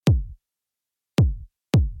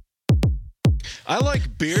I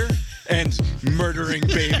like beer and murdering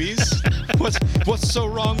babies. What's so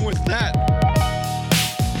wrong with that?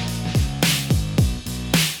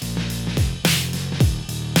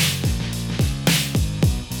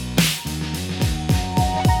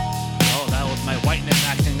 Oh, that was my whiteness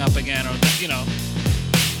acting up again, or you know.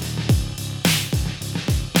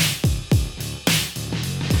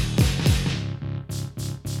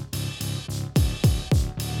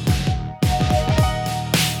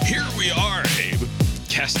 Here we are, Abe.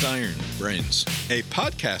 Cast Iron Brains, a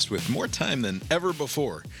podcast with more time than ever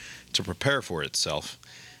before to prepare for itself,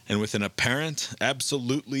 and with an apparent,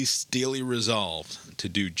 absolutely steely resolve to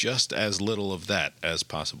do just as little of that as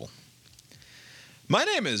possible. My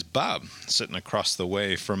name is Bob, sitting across the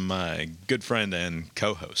way from my good friend and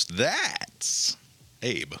co-host. That's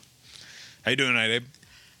Abe. How you doing tonight, Abe?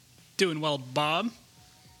 Doing well, Bob.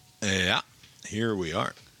 Yeah, here we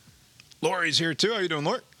are. Lori's here too. How you doing,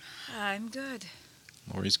 Lori? I'm good.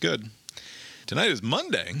 Lori's good. Tonight is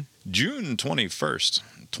Monday, June 21st,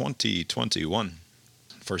 2021.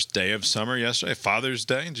 First day of summer yesterday, Father's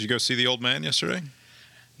Day. Did you go see the old man yesterday?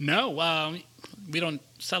 No, we don't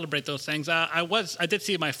celebrate those things. I did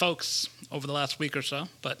see my folks over the last week or so,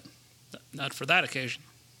 but not for that occasion.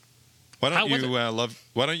 Why don't How was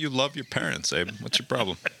you love your parents, Abe? What's your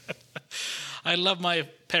problem? I love my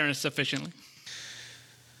parents sufficiently.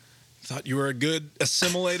 Thought you were a good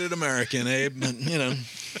assimilated American, Abe, but you know.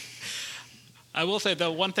 I will say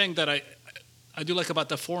the one thing that I do like about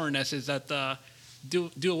the foreignness is that do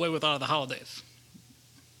away with all of the holidays.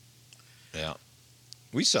 Yeah.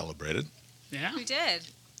 We celebrated. Yeah, We did.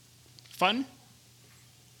 fun.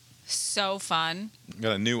 So fun.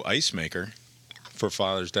 Got a new ice maker for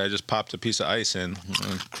Father's Day. I just popped a piece of ice in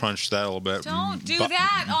and crunched that a little bit. Don't do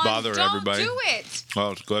that. Bother Don't everybody. do it.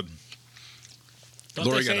 Oh, it's good. Don't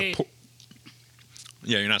Lori they got say? a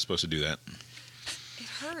Yeah, you're not supposed to do that. It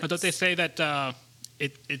hurts. But don't they say that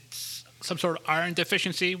it's some sort of iron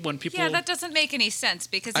deficiency when people? Yeah, that doesn't make any sense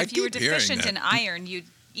because I if you were keep hearing deficient that. in iron, you'd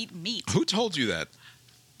eat meat. Who told you that?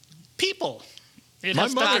 people. It My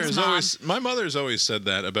has God's mother's always said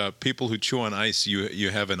that about people who chew on ice. You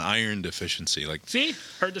have an iron deficiency. Like, See,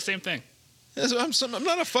 heard the same thing. I'm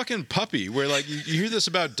not a fucking puppy. Where like you hear this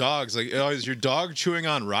about dogs. Like, oh, is your dog chewing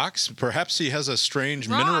on rocks? Perhaps he has a strange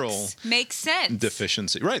mineral Rocks makes sense.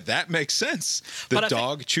 deficiency. Right, that makes sense. The But I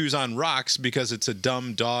dog chews on rocks because it's a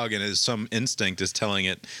dumb dog, and some instinct is telling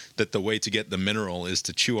it that the way to get the mineral is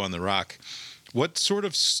to chew on the rock. What sort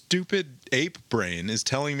of stupid ape brain is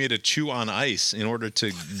telling me to chew on ice in order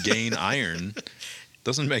to gain iron?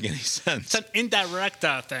 Doesn't make any sense. It's an indirect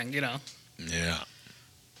thing, you know. Yeah.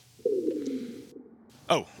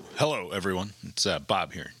 Oh, hello, everyone. It's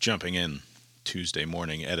Bob here, jumping in Tuesday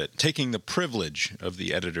morning edit, taking the privilege of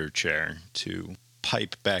the editor chair to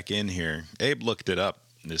pipe back in here. Abe looked it up,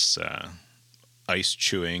 this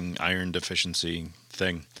ice-chewing, iron deficiency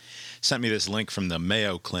thing. Sent me this link from the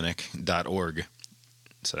mayoclinic.org.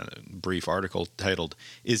 It's a brief article titled,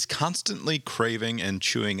 "Is Constantly Craving and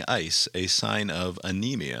Chewing Ice a Sign of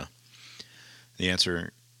Anemia?" The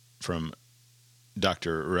answer from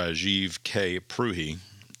Dr. Rajiv K. Pruhi,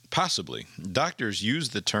 possibly. Doctors use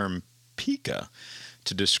the term pica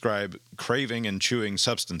to describe craving and chewing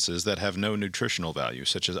substances that have no nutritional value,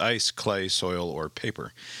 such as ice, clay, soil, or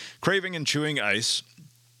paper. Craving and chewing ice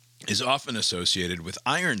is often associated with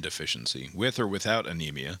iron deficiency, with or without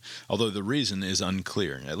anemia, although the reason is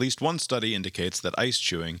unclear. At least one study indicates that ice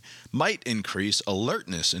chewing might increase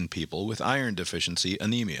alertness in people with iron deficiency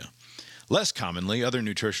anemia. Less commonly, other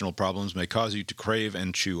nutritional problems may cause you to crave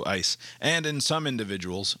and chew ice, and in some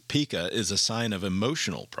individuals, pica is a sign of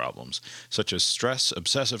emotional problems, such as stress,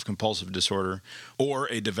 obsessive-compulsive disorder, or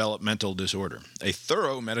a developmental disorder. A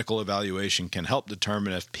thorough medical evaluation can help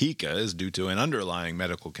determine if pica is due to an underlying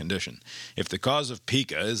medical condition. If the cause of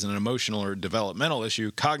pica is an emotional or developmental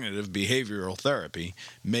issue, cognitive behavioral therapy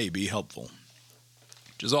may be helpful.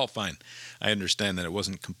 Which is all fine. I understand that it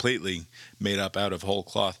wasn't completely made up out of whole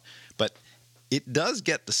cloth, but it does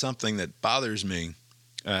get to something that bothers me,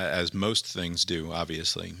 as most things do,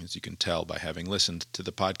 obviously, as you can tell by having listened to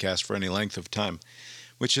the podcast for any length of time,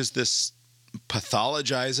 which is this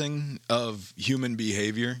pathologizing of human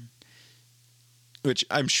behavior, which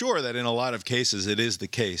I'm sure that in a lot of cases it is the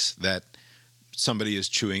case that somebody is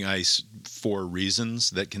chewing ice for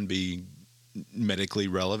reasons that can be medically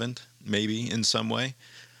relevant, maybe in some way,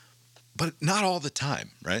 but not all the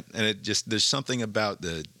time, right? And there's something about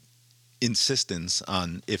the insistence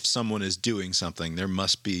on if someone is doing something, there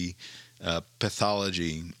must be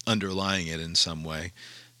pathology underlying it in some way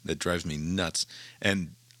that drives me nuts.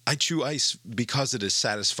 And I chew ice because it is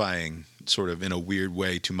satisfying sort of in a weird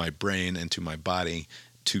way to my brain and to my body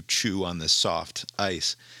to chew on this soft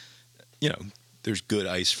ice. You know, there's good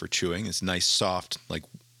ice for chewing. It's nice, soft, like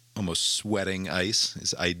almost sweating ice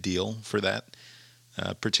is ideal for that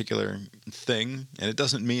particular thing. And it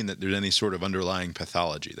doesn't mean that there's any sort of underlying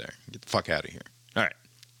pathology there. Get the fuck out of here. All right,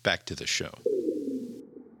 back to the show.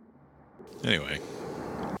 Anyway,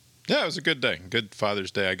 yeah, it was a good day. Good Father's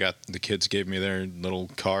Day. The kids gave me their little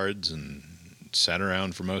cards and sat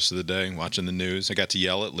around for most of the day watching the news. I got to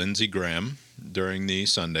yell at Lindsey Graham during the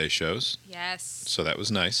Sunday shows. Yes. So that was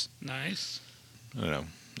nice. Nice. I don't know.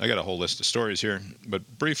 I got a whole list of stories here,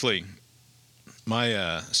 but briefly,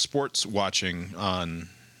 my sports watching on,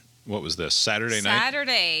 what was this, Saturday night?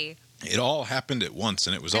 Saturday. It all happened at once,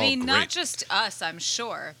 and it was all great. Not just us, I'm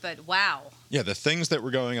sure, but wow. Yeah, the things that were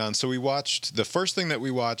going on. So we watched, the first thing that we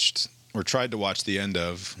watched, or tried to watch the end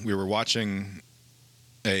of, we were watching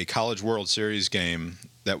a College World Series game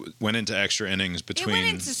that went into extra innings between... It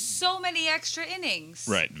went into so many extra innings.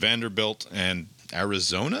 Right, Vanderbilt and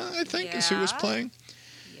Arizona, I think, is who was playing.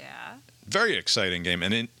 Yeah. Very exciting game.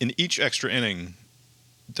 And in each extra inning,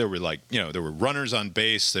 there were there were runners on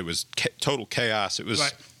base. There was total chaos. It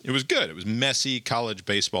was It was good. It was messy college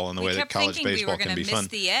baseball in the way that college baseball can be fun. We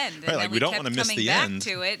kept thinking we were going to miss the end. Right, like we don't want to miss the end.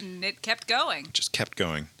 to it, and it kept going. It just kept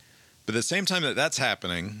going. But at the same time that that's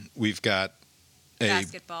happening, we've got a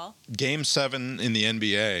basketball Game 7 in the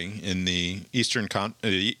NBA in the Eastern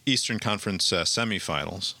Conference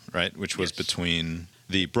semifinals, right? Which was between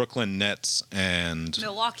the Brooklyn Nets and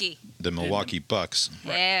the Milwaukee Bucks.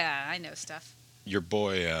 Yeah, I know stuff. Your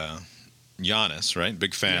boy Giannis, right?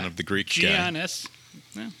 Big fan of the Greek guy. Giannis.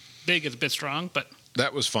 Yeah. Big is a bit strong, but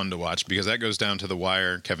that was fun to watch because that goes down to the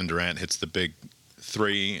wire. Kevin Durant hits the big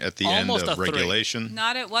three at the end of regulation.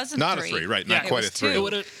 It wasn't not a three, right? Not quite a three.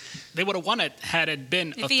 They would have won it had it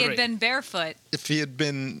been a three. If he had been barefoot. If he had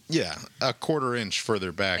been, a quarter inch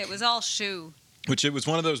further back. It was all shoe. Which it was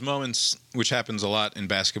one of those moments which happens a lot in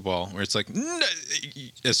basketball where it's like,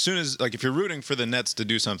 as soon as, like, if you're rooting for the Nets to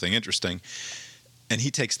do something interesting, and he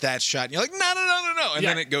takes that shot, and you're like, no, and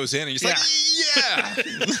then it goes in, and you're like, yeah.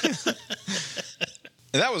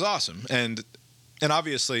 And that was awesome, and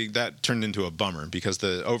obviously that turned into a bummer because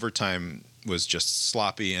the overtime was just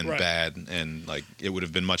sloppy and bad, and like it would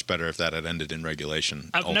have been much better if that had ended in regulation.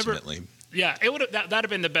 Ultimately. It would have that'd have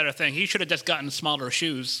been the better thing. He should have just gotten smaller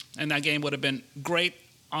shoes, and that game would have been great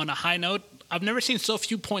on a high note. I've never seen so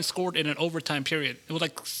few points scored in an overtime period. It was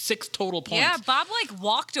like 6 total points. Yeah, Bob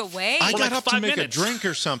walked away. I got up to make a drink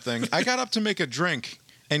or something. I got up to make a drink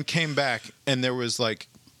and came back, and there was like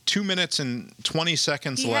 2 minutes and 20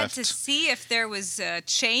 seconds left. He had to see if there was a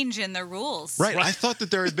change in the rules. Right. I thought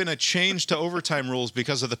that there had been a change to overtime rules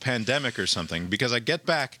because of the pandemic or something. Because I get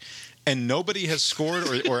back and nobody has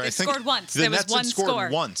scored, or I think scored once. The Nets had scored score.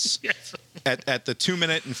 once at the 2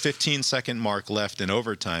 minute and 15 second mark left in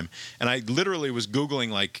overtime. And I literally was Googling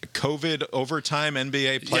like COVID overtime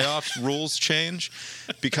NBA playoffs rules change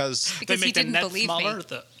because he didn't believe me.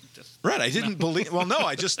 Right, I didn't believe. Well, no,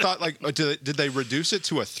 I just thought like, did they reduce it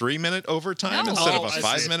to a 3 minute overtime instead of a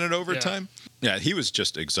 5 minute overtime? Yeah, he was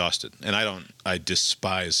just exhausted, and I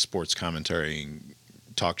despise sports commentary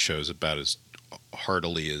talk shows about as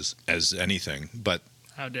heartily as anything. But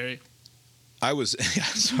how dare you? I was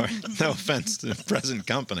sorry, no offense to the present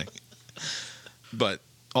company, but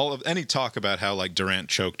any talk about how like Durant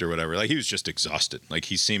choked or whatever, like he was just exhausted. Like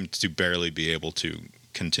he seemed to barely be able to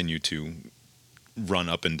continue to run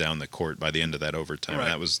up and down the court by the end of that overtime.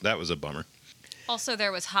 Right. That was a bummer. Also,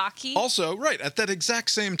 there was hockey. Also, right, at that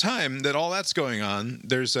exact same time that all that's going on,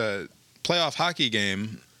 there's a playoff hockey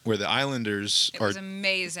game where the Islanders are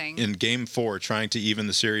amazing in Game 4 trying to even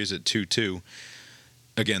the series at 2-2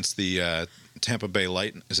 against the Tampa Bay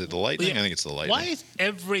Lightning. Is it the Lightning? Yeah. I think it's the Lightning. Why is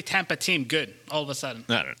every Tampa team good all of a sudden?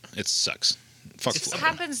 I don't know. It sucks. It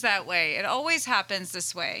happens that way. It always happens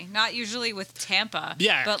this way. Not usually with Tampa.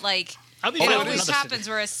 Yeah. But like... It always happens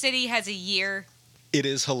where a city has a year. It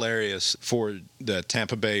is hilarious for the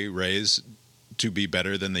Tampa Bay Rays to be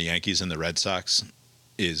better than the Yankees and the Red Sox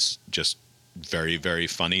is just very, very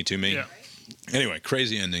funny to me. Yeah. Anyway,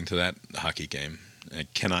 crazy ending to that hockey game. I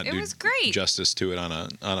cannot do justice to it on a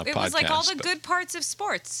podcast. It was like all the good parts of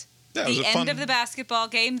sports. Yeah, the end of the basketball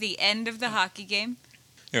game, the end of the hockey game.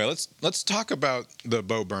 Yeah, let's talk about the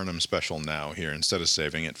Bo Burnham special now here instead of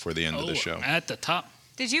saving it for the end of the show. At the top.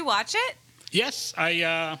 Did you watch it? Yes,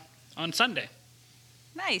 I on Sunday.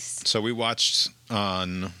 Nice. So we watched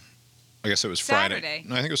on, I guess it was Friday.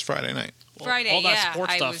 No, I think it was Friday night. Well, Friday, all that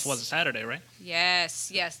sports stuff was Saturday, right?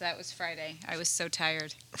 Yes, that was Friday. I was so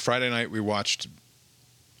tired. Friday night we watched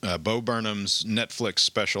Bo Burnham's Netflix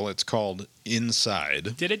special. It's called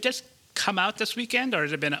Inside. Did it just come out this weekend, or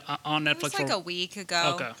has it been on Netflix? It was like a week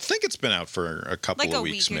ago. Okay. I think it's been out for a couple Like of a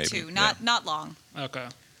weeks, week or maybe. two. Not long. Okay.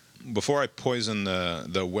 Before I poison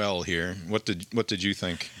the well here, what did you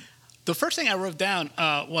think? The first thing I wrote down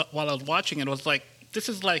while I was watching it was like, this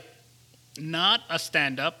is like not a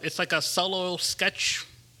stand-up. It's like a solo sketch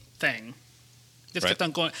thing. Just kept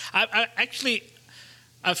on going. I actually,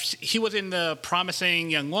 he was in the Promising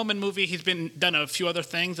Young Woman movie. He's done a few other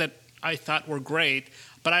things that I thought were great,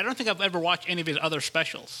 but I don't think I've ever watched any of his other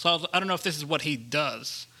specials. So I don't know if this is what he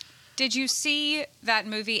does. Did you see that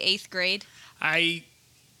movie, 8th Grade?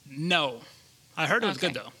 No. I heard it was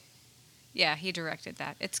good, though. Yeah, he directed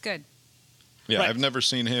that. It's good. Yeah, Right. I've never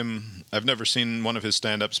seen him. I've never seen one of his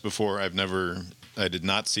stand-ups before. I did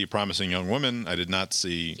not see Promising Young Woman. I did not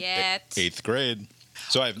see Yet. 8th Grade.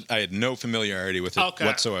 So I had no familiarity with it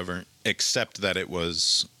whatsoever, except that it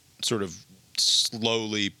was sort of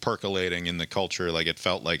slowly percolating in the culture. Like, it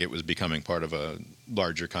felt like it was becoming part of a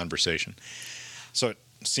larger conversation. So it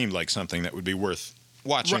seemed like something that would be worth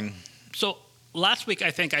watching. Right. So last week,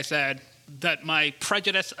 I think I said that my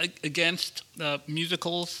prejudice against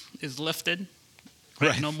musicals is lifted.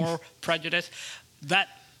 Right? No more prejudice. That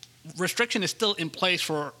restriction is still in place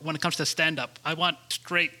for when it comes to stand-up. I want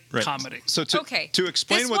straight comedy. So to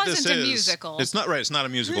explain what this is, wasn't a musical. It's not right. It's not a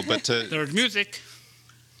musical, but There's music,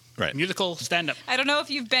 right, musical stand-up. I don't know if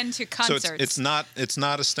you've been to concerts. So it's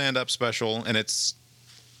not a stand-up special, and it's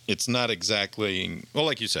not exactly, well,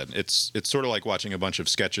 like you said, it's sort of like watching a bunch of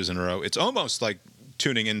sketches in a row. It's almost like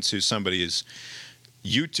tuning into somebody's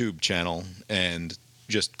YouTube channel and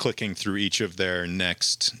just clicking through each of their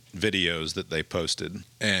next videos that they posted.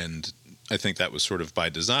 And I think that was sort of by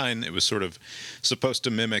design. It was sort of supposed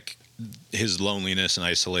to mimic his loneliness and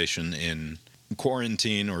isolation in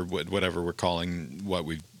quarantine, or whatever we're calling what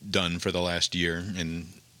we've done for the last year in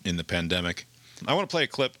the pandemic. I want to play a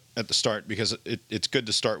clip at the start because it's good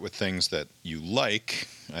to start with things that you like,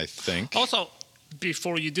 I think. Also,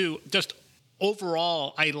 before you do, just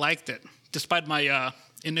overall, I liked it, despite my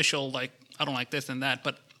initial, like, I don't like this and that,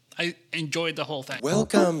 but I enjoyed the whole thing.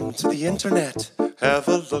 Welcome to the internet. Have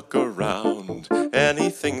a look around.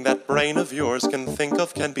 Anything that brain of yours can think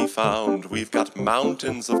of can be found. We've got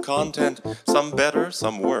mountains of content, some better,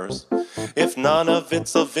 some worse. If none of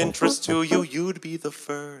it's of interest to you, you'd be the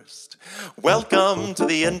first. Welcome to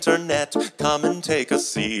the internet. Come and take a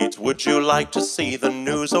seat. Would you like to see the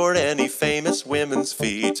news or any famous women's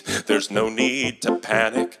feet? There's no need to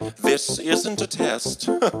panic. This isn't a test.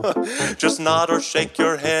 Just nod or shake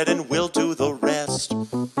your head and we'll do the rest.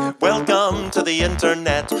 Welcome to the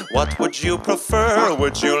internet. What would you prefer?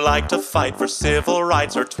 Would you like to fight for civil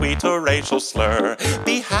rights or tweet a racial slur?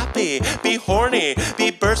 Be happy, be horny,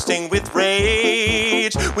 be bursting with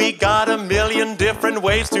rage. We got a million different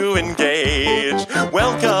ways to engage.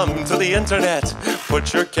 Welcome to the internet.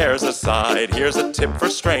 Put your cares aside. Here's a tip for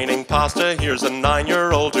straining pasta. Here's a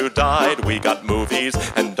 9-year-old who died. We got movies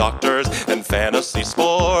and doctors and fantasy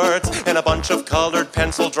sports and a bunch of colored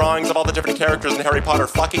pencil drawings of all the different characters in Harry Potter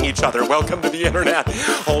fucking each other. Welcome to the internet.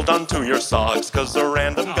 Hold on to your socks, cause a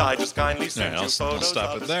random guy just kindly sent you photos. I'll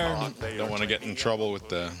stop of it there. his dog. Don't want to get in trouble with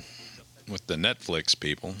the Netflix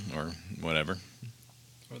people or whatever.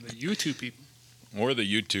 Or the YouTube people. Or the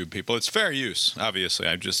YouTube people. It's fair use, obviously.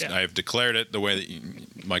 I've declared it the way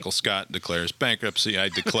that Michael Scott declares bankruptcy. I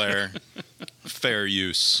declare fair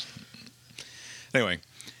use. Anyway,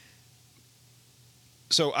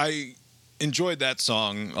 so I enjoyed that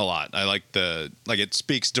song a lot. I like it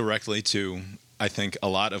speaks directly to, I think, a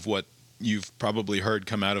lot of what you've probably heard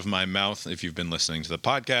come out of my mouth if you've been listening to the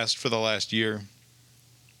podcast for the last year.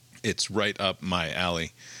 It's right up my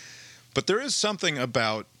alley. But there is something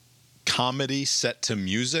about comedy set to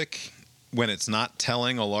music when it's not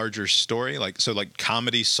telling a larger story. Like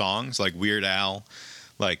comedy songs like Weird Al,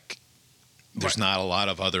 like there's not a lot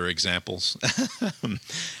of other examples. And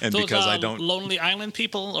Those, because I don't... Lonely Island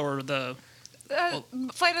people or the...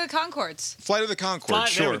 Flight of the Conchords. Flight of the Conchords,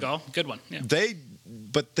 sure. There we go. Good one. Yeah.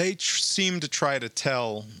 They seem to try to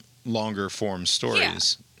tell longer form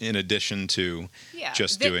stories in addition to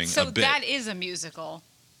just doing a bit. So that is a musical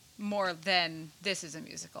more than this is a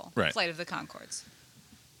musical. Right. Flight of the Conchords.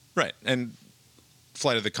 Right. And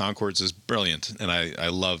Flight of the Conchords is brilliant, and I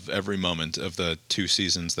love every moment of the 2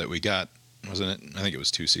 seasons that we got. Wasn't it? I think it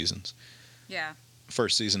was 2 seasons. Yeah.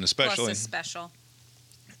 First season especially. Plus a special.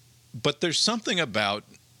 But there's something about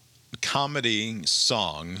comedy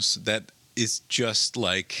songs that is just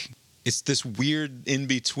like, it's this weird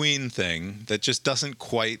in-between thing that just doesn't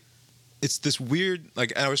quite, it's this weird,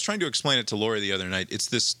 like, I was trying to explain it to Lori the other night.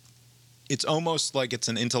 It's almost like it's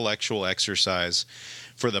an intellectual exercise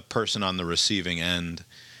for the person on the receiving end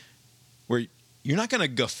where you're not going to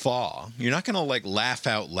guffaw. You're not going to like laugh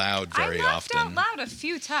out loud very I laughed often. out loud a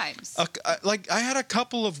few times. I had a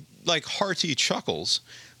couple of like hearty chuckles,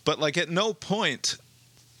 but like at no point,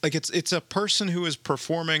 like it's a person who is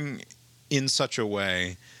performing in such a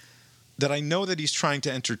way that I know that he's trying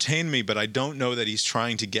to entertain me, but I don't know that he's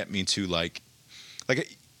trying to get me to like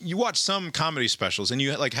you watch some comedy specials and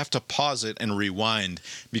you like have to pause it and rewind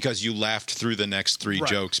because you laughed through the next three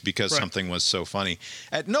jokes because something was so funny.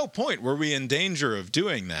 At no point were we in danger of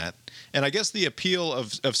doing that. And I guess the appeal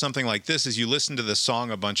of something like this is you listen to the song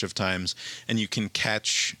a bunch of times and you can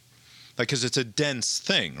catch, like, because it's a dense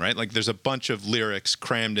thing, right? Like there's a bunch of lyrics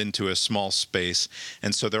crammed into a small space.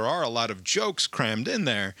 And so there are a lot of jokes crammed in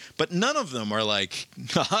there, but none of them are like,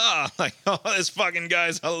 haha, like, oh, this fucking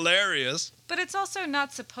guy's hilarious. But it's also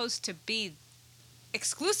not supposed to be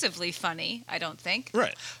exclusively funny, I don't think.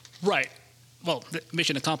 Right. Right. Well,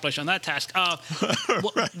 mission accomplished on that task.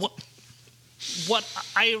 What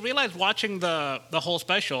I realized watching the whole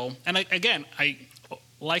special, and I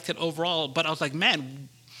liked it overall, but I was like, man,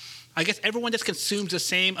 I guess everyone just consumes the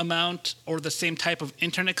same amount or the same type of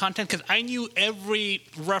internet content, because I knew every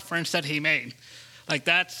reference that he made. Like,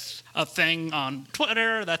 that's a thing on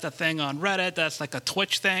Twitter, that's a thing on Reddit, that's like a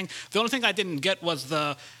Twitch thing. The only thing I didn't get was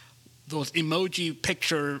those emoji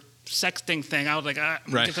picture sexting thing. I was like, I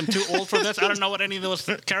guess I'm too old for this. I don't know what any of those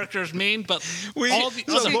characters mean, but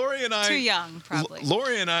Lori and I... Too young, probably.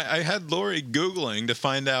 Lori and I had Lori Googling to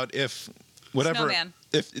find out if whatever... Snowman.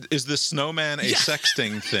 Is the snowman a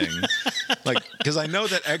sexting thing? Like, because I know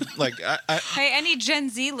that, like, hey, any Gen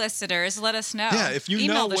Z listeners, let us know. Yeah, if you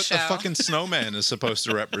Email know the what show. the fucking snowman is supposed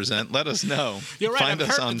to represent, let us know. You're right. Find I've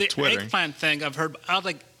us heard on the Twitter. eggplant thing. I've heard. I was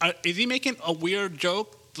like, is he making a weird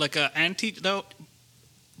joke, like an anti though?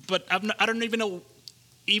 But I don't even know,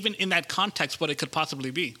 even in that context, what it could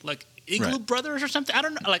possibly be. Like Igloo Brothers or something. I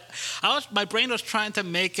don't know. Like, my brain was trying to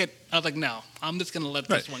make it. I was like, no, I'm just gonna let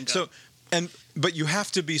this one go. So. But you have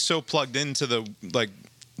to be so plugged into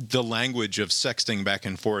the language of sexting back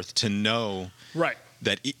and forth to know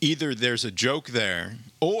that either there's a joke there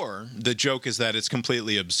or the joke is that it's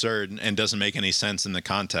completely absurd and doesn't make any sense in the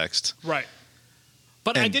context. Right.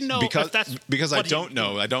 But I didn't know because if that's because I don't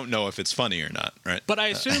know. I don't know if it's funny or not. Right. But I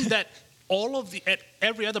assumed that at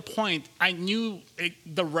every other point I knew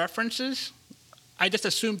the references. I just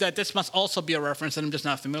assumed that this must also be a reference that I'm just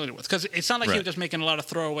not familiar with, because it's not like he was just making a lot of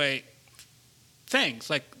throwaway things.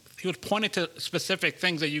 Like, he was pointing to specific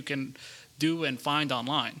things that you can do and find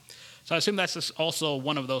online. So I assume that's just also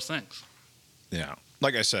one of those things. Yeah.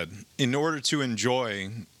 Like I said, in order to enjoy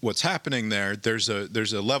what's happening there, there's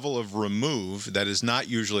a level of remove that is not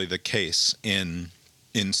usually the case in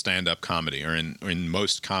stand-up comedy or in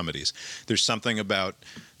most comedies. There's something about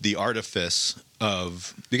the artifice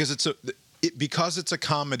of, because it's a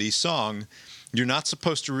comedy song, you're not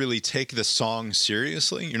supposed to really take the song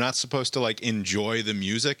seriously. You're not supposed to like enjoy the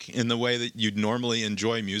music in the way that you'd normally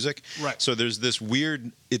enjoy music. Right. So there's this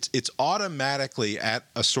weird, it's automatically at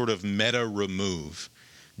a sort of meta remove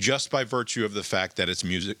just by virtue of the fact that it's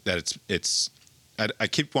music, that it's I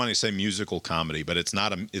keep wanting to say musical comedy, but it's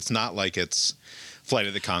not like it's Flight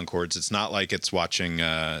of the Conchords. It's not like it's watching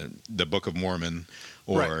the Book of Mormon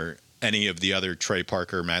or any of the other Trey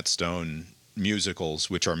Parker, Matt Stone musicals,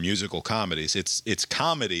 which are musical comedies. It's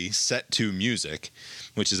comedy set to music,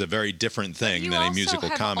 which is a very different thing than a musical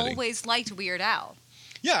comedy. You always liked Weird Al.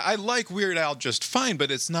 Yeah, I like Weird Al just fine,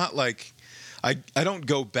 but it's not like I don't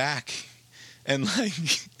go back and like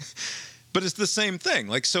but it's the same thing.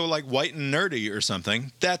 Like, so like White and Nerdy or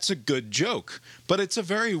something, that's a good joke, but it's a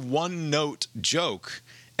very one-note joke.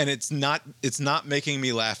 And it's not making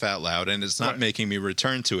me laugh out loud, and it's not making me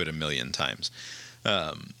return to it a million times.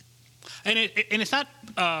 And it's not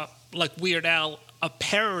like Weird Al, a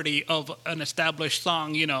parody of an established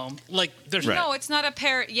song, you know. Like, there's no, it's not a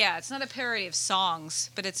parody. Yeah, it's not a parody of songs,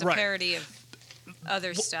 but it's a parody of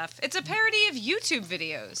other stuff. It's a parody of YouTube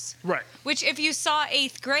videos. Right. Which, if you saw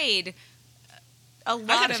 8th Grade, a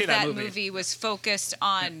lot of that movie was focused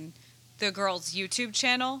on the girl's YouTube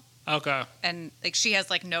channel. Okay. And like, she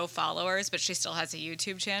has like no followers, but she still has a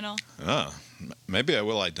YouTube channel. Oh, maybe I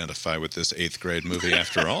will identify with this 8th Grade movie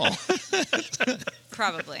after all.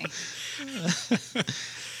 Probably.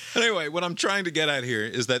 Anyway, what I'm trying to get at here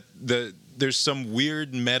is that there's some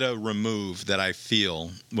weird meta remove that I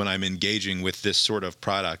feel when I'm engaging with this sort of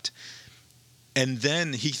product. And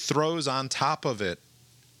then he throws on top of it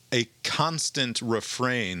a constant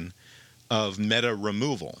refrain of meta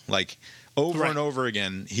removal. Like, over and over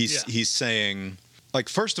again, he's saying, like,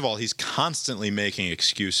 first of all, he's constantly making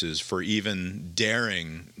excuses for even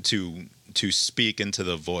daring to to speak into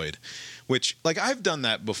the void, which, like, I've done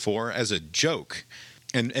that before as a joke.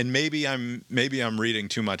 And maybe I'm reading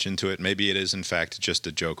too much into it. Maybe it is in fact just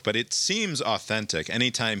a joke, but it seems authentic.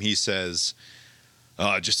 Anytime he says,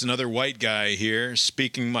 just another white guy here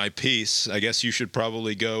speaking my piece, I guess you should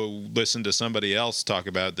probably go listen to somebody else talk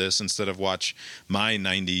about this instead of watch my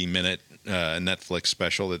 90-minute Netflix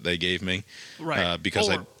special that they gave me. Right. Because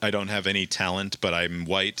I don't have any talent, but I'm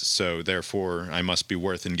white, so therefore I must be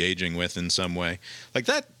worth engaging with in some way. Like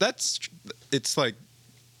it's like,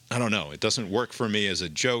 I don't know. It doesn't work for me as a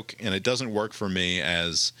joke, and it doesn't work for me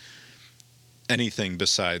as anything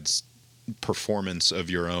besides performance of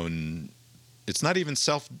your own. It's not even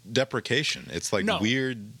self-deprecation. It's like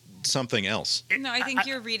weird something else. No, I think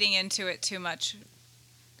you're reading into it too much.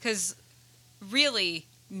 Because really,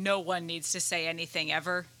 no one needs to say anything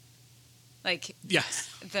ever. Like,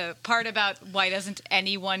 yes. The part about why doesn't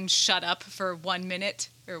anyone shut up for 1 minute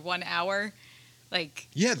or 1 hour? Like,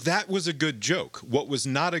 yeah, that was a good joke. What was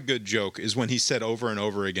not a good joke is when he said over and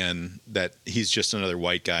over again that he's just another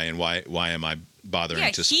white guy and why am I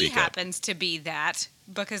bothering to speak up? Yeah, he happens to be that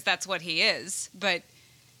because that's what he is. But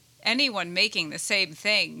anyone making the same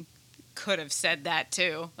thing could have said that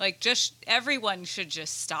too. Like, just everyone should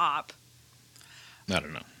just stop. I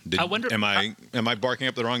don't know. I wonder. Am I barking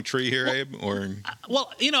up the wrong tree here, Abe? Or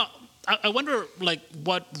I wonder like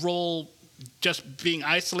what role just being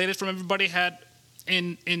isolated from everybody had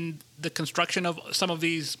in the construction of some of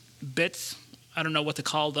these bits. I don't know what to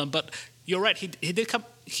call them, but you're right. He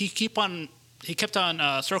kept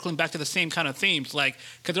on circling back to the same kind of themes. Like,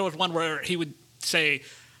 because there was one where he would say,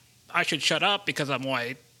 "I should shut up because I'm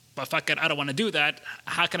white, but fuck it, I don't want to do that.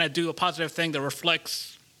 How can I do a positive thing that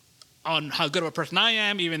reflects on how good of a person I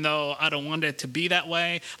am, even though I don't want it to be that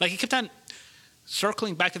way?" Like, he kept on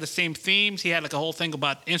circling back to the same themes. He had like a whole thing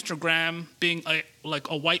about Instagram being like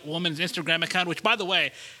a white woman's Instagram account, which, by the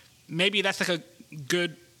way, maybe that's like a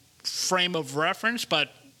good frame of reference,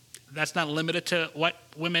 but that's not limited to white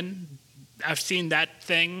women. I've seen that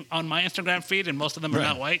thing on my Instagram feed, and most of them are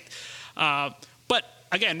not white. But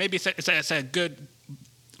again, maybe it's a good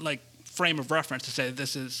like frame of reference to say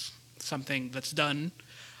this is something that's done.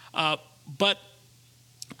 But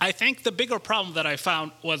I think the bigger problem that I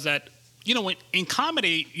found was that, when in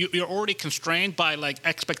comedy, you're already constrained by like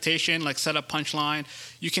expectation, like set up punchline.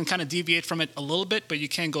 You can kind of deviate from it a little bit, but you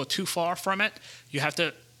can't go too far from it. You have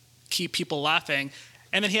to keep people laughing.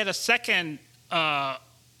 And then he had a second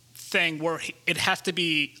thing where it has to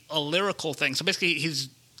be a lyrical thing. So basically, he's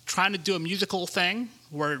trying to do a musical thing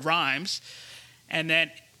where it rhymes, and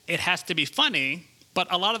then it has to be funny. But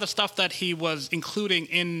a lot of the stuff that he was including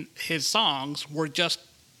in his songs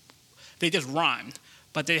they just rhymed,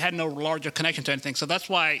 but they had no larger connection to anything. So that's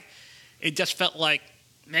why it just felt like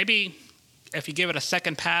maybe if you give it a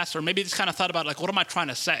second pass, or maybe he just kind of thought about, like, what am I trying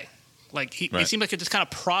to say? Like, it seemed like it just kind of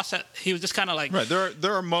processed. He was just kind of like... Right.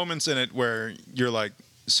 There are moments in it where you're like,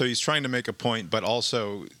 so he's trying to make a point, but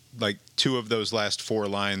also, like, 2 of those last 4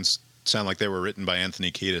 lines sound like they were written by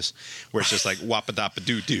Anthony Kiedis, where it's just like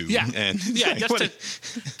wappa-dappa-doo-doo. Yeah. And yeah,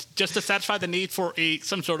 just to satisfy the need for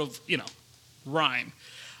some sort of, rhyme.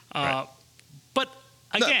 Right. But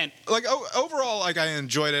again, overall, like, I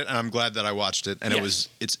enjoyed it, and I'm glad that I watched it, and yes.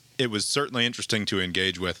 it was certainly interesting to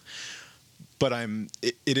engage with. But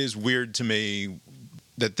it is weird to me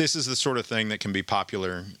that this is the sort of thing that can be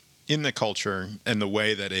popular in the culture, and the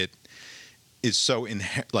way that it is so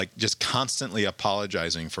just constantly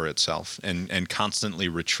apologizing for itself and constantly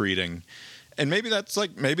retreating. And maybe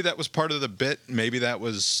that was part of the bit. Maybe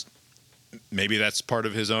that's part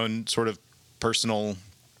of his own sort of personal.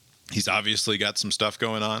 He's obviously got some stuff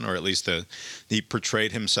going on, or at least he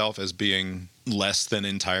portrayed himself as being less than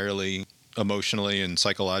entirely emotionally and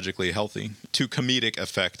psychologically healthy, to comedic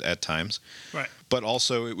effect at times. Right. But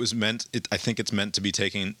also I think it's meant to be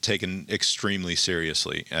taken extremely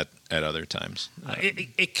seriously at other times.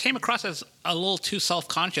 It came across as a little too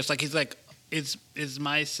self-conscious. Like, he's like, is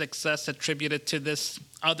my success attributed to this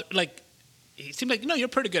other? Like, he seemed like, you're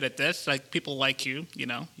pretty good at this. Like, people like you.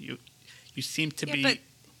 You seem to be. But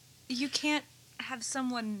you can't have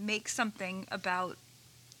someone make something about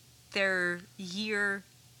their year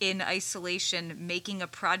in isolation, making a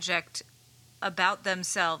project about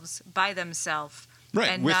themselves by themselves, right?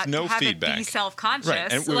 And with not no have feedback, it be self-conscious,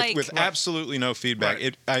 right? And with absolutely no feedback.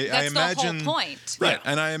 Right. I imagine the whole point, right?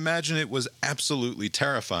 And I imagine it was absolutely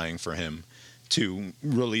terrifying for him to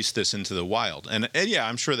release this into the wild. And yeah,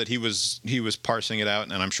 I'm sure that he was parsing it out,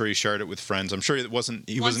 and I'm sure he shared it with friends. I'm sure he wasn't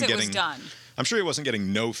getting done. I'm sure he wasn't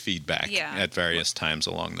getting no feedback at various times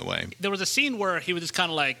along the way. There was a scene where he was just kind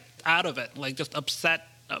of like out of it, like just upset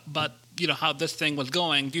about how this thing was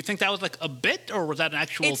going. Do you think that was like a bit, or was that an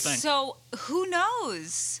actual thing? So who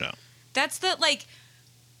knows? No. That's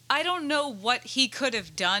I don't know what he could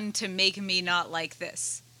have done to make me not like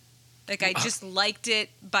this. Like, I just liked it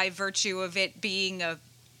by virtue of it being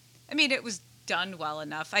it was done well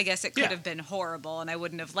enough. I guess it could have been horrible and I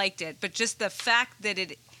wouldn't have liked it. But just the fact that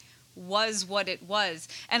it was what it was.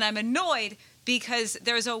 And I'm annoyed because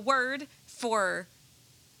there's a word for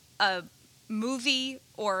a movie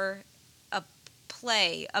or a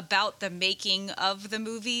play about the making of the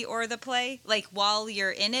movie or the play. Like, while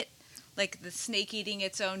you're in it. Like the snake eating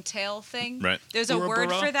its own tail thing. Right. There's a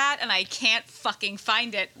word for that, and I can't fucking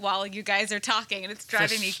find it while you guys are talking, and it's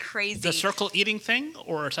driving me crazy. The circle eating thing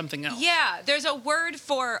or something else? Yeah, there's a word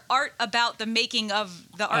for art about the making of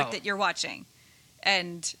the art that you're watching,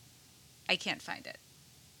 and I can't find it.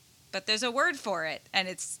 But there's a word for it, and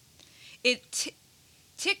it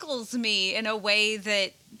tickles me in a way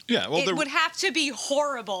that it would have to be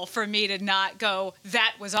horrible for me to not go,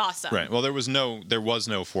 that was awesome. Right. Well, there was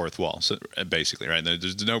no fourth wall, so basically, right?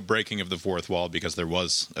 There's no breaking of the fourth wall because there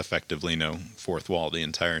was effectively no fourth wall the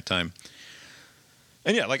entire time.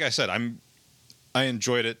 And yeah, like I said, I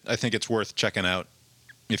enjoyed it. I think it's worth checking out.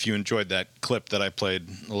 If you enjoyed that clip that I played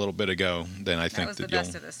a little bit ago, then I think that was the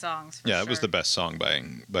best of the songs. It was the best song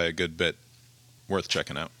by a good bit. Worth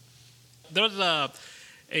checking out. There was a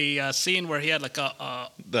scene where he had like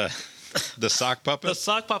the sock puppet. The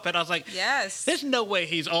sock puppet. I was like, yes. There's no way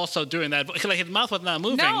he's also doing that. Like, his mouth was not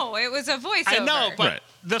moving. No, it was a voiceover. I know, but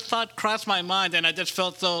the thought crossed my mind, and I just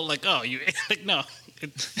felt so like, oh, you like no.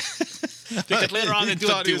 Because later on they do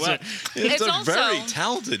a duet. It's a very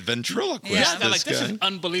talented ventriloquist. Yeah, this is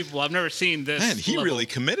unbelievable. I've never seen this. Man, he really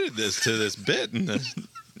committed to this bit. And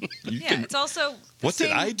it's also. What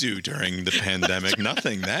did I do during the pandemic?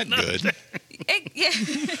 Nothing that good.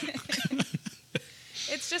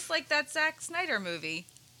 It's just like that Zack Snyder movie.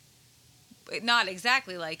 Not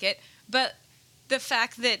exactly like it, but the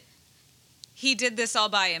fact that he did this all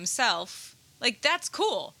by himself, like, that's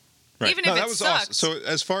cool. Right. Even if it sucks. Awesome. So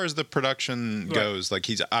as far as the production goes, like,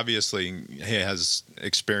 he has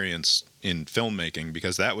experience in filmmaking,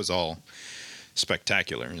 because that was all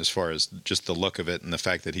spectacular. As far as just the look of it and the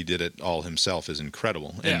fact that he did it all himself is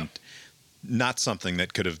incredible. Yeah. And not something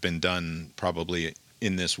that could have been done probably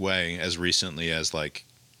in this way as recently as like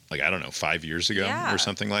I don't know, 5 years ago or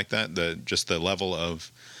something like that. The level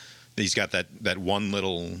of, he's got that one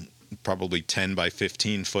little probably 10 by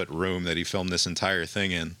 15 foot room that he filmed this entire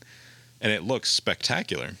thing in, and it looks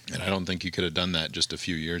spectacular. And I don't think you could have done that just a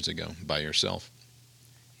few years ago by yourself.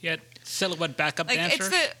 Yet silhouette backup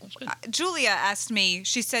dancers. Julia asked me.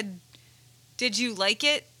 She said, "Did you like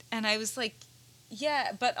it?" And I was like,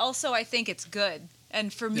 "Yeah, but also I think it's good."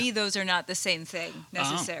 And for me, those are not the same thing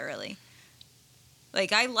necessarily.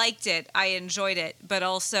 Like, I liked it, I enjoyed it, but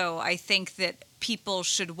also I think that people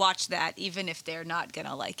should watch that even if they're not going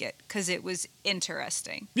to like it, because it was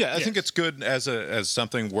interesting. Yeah, I think it's good as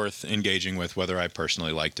something worth engaging with, whether I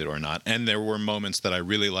personally liked it or not. And there were moments that I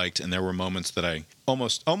really liked, and there were moments that I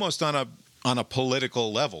almost on a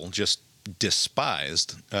political level just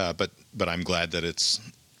despised. But I'm glad that it's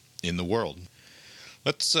in the world.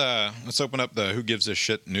 Let's open up the Who Gives a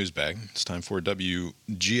Shit news bag. It's time for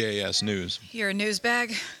WGAS News. You're a news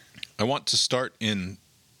bag? I want to start in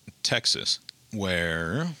Texas,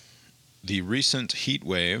 where the recent heat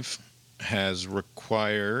wave has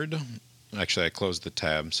required... Actually, I closed the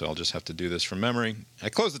tab, so I'll just have to do this from memory. I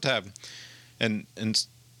closed the tab, and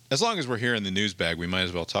as long as we're here in the news bag, we might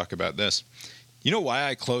as well talk about this. You know why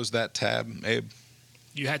I closed that tab, Abe?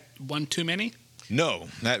 You had one too many? No,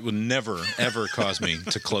 that would never, ever cause me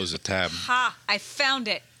to close a tab. Ha! I found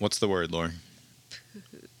it. What's the word, Lori?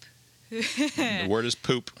 Poop. The word is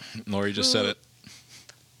poop. Lori just said it.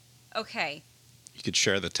 Okay. You could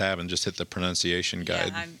share the tab and just hit the pronunciation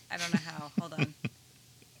guide. Yeah, I don't know how. Hold on.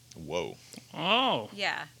 Whoa. Oh.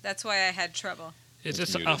 Yeah, that's why I had trouble. Is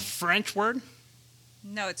this a French word?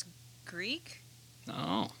 No, it's Greek.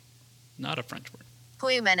 Oh, not a French word.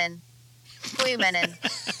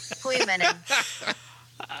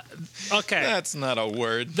 Okay. That's not a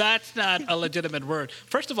word. That's not a legitimate word.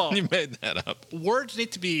 First of all, you made that up. Words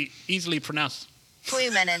need to be easily pronounced.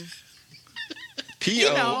 Poimenon.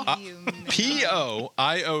 P-O-I-O-U-M-E-N-O-N.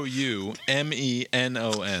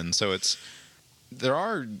 So there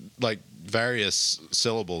are like various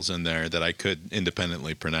syllables in there that I could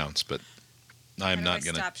independently pronounce, but I'm not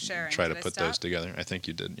going to try to put those together. I think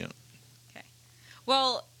you did, yeah. Okay.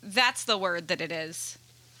 Well, that's the word that it is.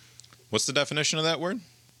 What's the definition of that word?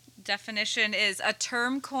 definition is a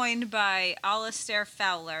term coined by Alistair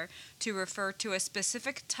Fowler to refer to a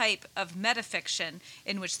specific type of metafiction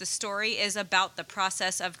in which the story is about the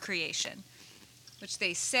process of creation, which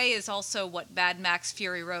they say is also what Mad Max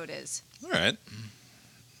Fury Road is. All right.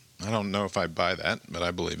 I don't know if I buy that, but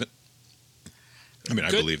I believe it. I mean,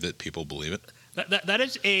 I believe that people believe it. That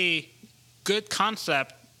is a good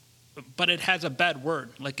concept, but it has a bad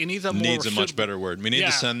word. Like, it needs a much better word. We need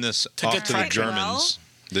to send this off to the Germans. Well.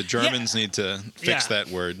 The Germans need to fix that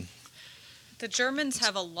word. The Germans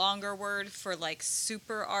have a longer word for, like,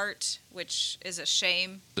 super art, which is a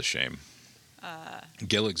shame. The shame.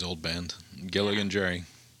 Gillig's old band. Gillig and Jerry.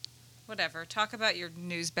 Whatever. Talk about your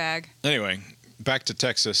news bag. Anyway, back to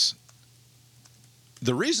Texas.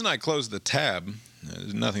 The reason I closed the tab,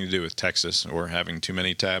 has nothing to do with Texas or having too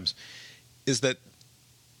many tabs, is that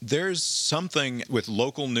there's something with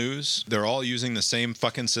local news. They're all using the same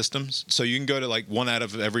fucking systems. So you can go to like one out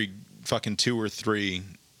of every fucking 2 or 3.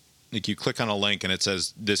 Like, you click on a link and it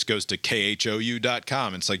says this goes to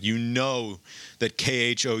khou.com. It's like, you know that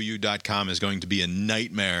khou.com is going to be a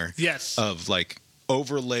nightmare of like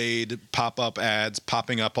overlaid pop-up ads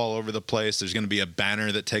popping up all over the place. There's going to be a banner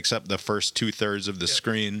that takes up the first 2/3 of the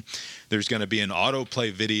screen. There's going to be an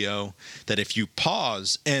autoplay video that if you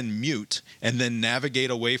pause and mute and then navigate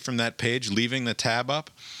away from that page, leaving the tab up,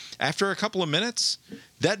 after a couple of minutes,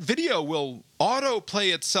 that video will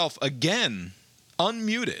autoplay itself again,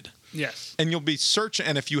 unmuted. Yes. And you'll be searching,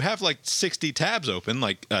 and if you have like 60 tabs open,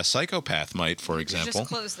 like a psychopath might, for example. Just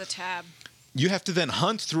close the tab. You have to then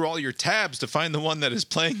hunt through all your tabs to find the one that is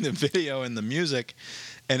playing the video and the music,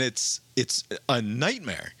 and it's a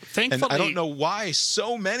nightmare. Thankfully, and I don't know why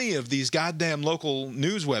so many of these goddamn local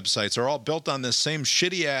news websites are all built on this same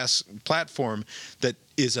shitty-ass platform that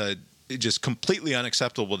is just completely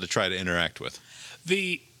unacceptable to try to interact with.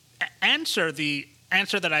 The answer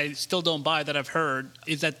that I still don't buy that I've heard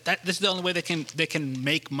is that this is the only way they can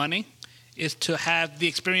make money, is to have the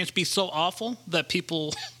experience be so awful that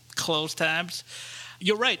people close tabs.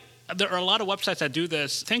 You're right. There are a lot of websites that do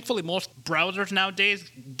this. Thankfully, most browsers nowadays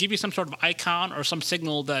give you some sort of icon or some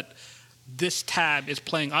signal that this tab is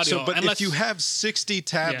playing audio. But if you have 60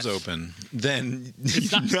 tabs open, then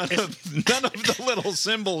none of the little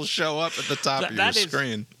symbols show up at the top of your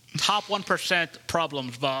screen. Top 1%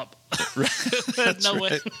 problems, Bob. No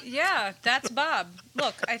way. Yeah, that's Bob.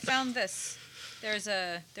 Look, I found this. There's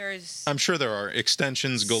I'm sure there are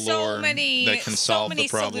extensions galore that can solve the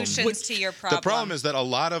problem. Solutions to your problem. The problem is that a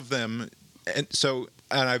lot of them, and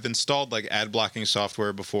I've installed like ad blocking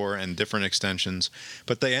software before and different extensions,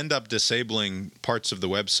 but they end up disabling parts of the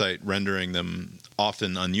website, rendering them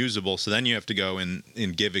often unusable. So then you have to go and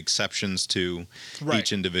give exceptions to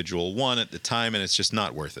each individual one at the time, and it's just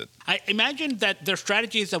not worth it. I imagine that their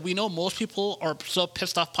strategy is that we know most people are so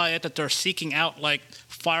pissed off by it that they're seeking out like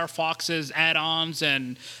Firefox's add-ons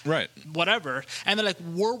and whatever, and they're like,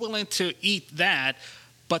 we're willing to eat that,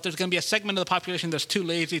 but there's going to be a segment of the population that's too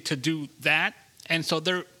lazy to do that. And so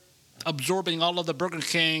they're absorbing all of the Burger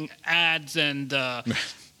King ads and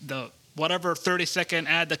the whatever 30-second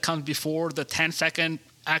ad that comes before the 10-second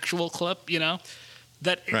actual clip,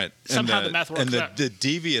 that somehow the math works out. And the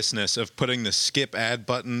deviousness of putting the skip ad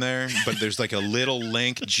button there, but there's like a little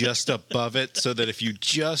link just above it so that if you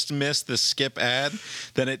just miss the skip ad,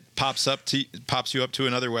 then it pops you up to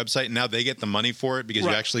another website, and now they get the money for it because you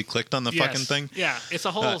actually clicked on the fucking thing. Yeah, it's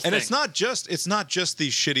a whole thing. And it's not just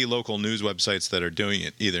these shitty local news websites that are doing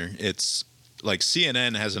it either. It's like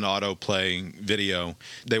CNN has an autoplay video.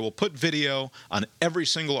 They will put video on every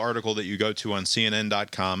single article that you go to on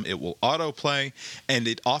CNN.com. It will autoplay, and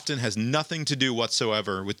it often has nothing to do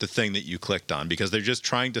whatsoever with the thing that you clicked on because they're just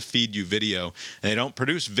trying to feed you video, and they don't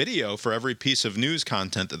produce video for every piece of news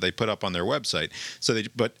content that they put up on their website. So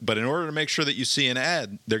but in order to make sure that you see an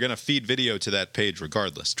ad, they're going to feed video to that page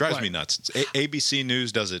regardless. Drives me nuts. ABC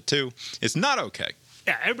News does it too. It's not okay.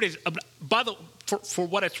 Yeah, everybody's. For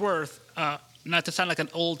what it's worth. Not to sound like an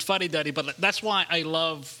old fuddy-duddy, but that's why I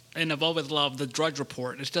love and have always loved the Drudge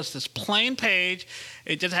Report. It's just this plain page.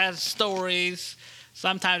 It just has stories.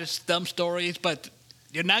 Sometimes it's dumb stories, but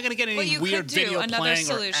you're not going to get any weird video playing. Another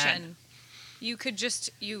solution. You could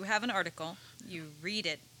you have an article, you read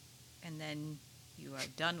it, and then you are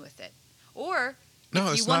done with it. Or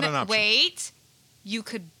if you want to wait, you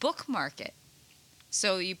could bookmark it.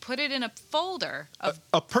 So you put it in a folder.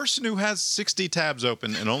 A person who has 60 tabs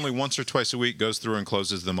open and only once or twice a week goes through and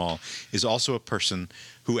closes them all is also a person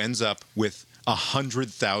who ends up with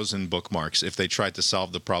 100,000 bookmarks if they tried to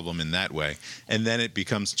solve the problem in that way. And then it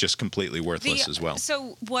becomes just completely worthless as well.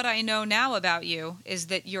 So what I know now about you is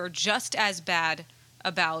that you're just as bad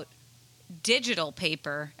about digital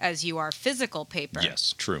paper as you are physical paper.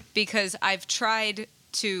 Yes, true. Because I've tried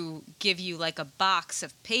to give you like a box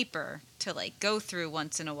of paper to like go through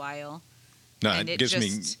once in a while. No, it gives me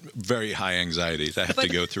very high anxiety to have to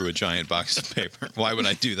go through a giant box of paper. Why would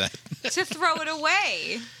I do that? To throw it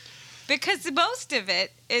away. Because most of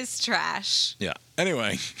it is trash. Yeah.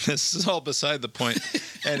 Anyway, this is all beside the point.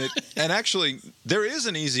 And actually, there is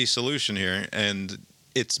an easy solution here, and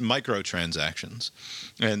it's microtransactions.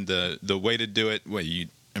 And the way to do it,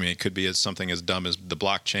 it could be something as dumb as the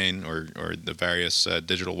blockchain or the various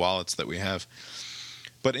digital wallets that we have.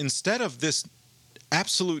 But instead of this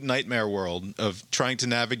absolute nightmare world of trying to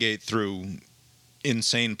navigate through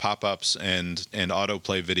insane pop-ups and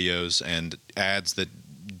autoplay videos and ads that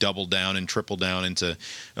double down and triple down into,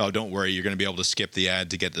 oh, don't worry, you're going to be able to skip the ad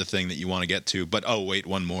to get the thing that you want to get to, but oh, wait,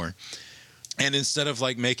 one more. And instead of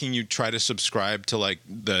like making you try to subscribe to like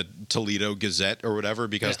the Toledo Gazette or whatever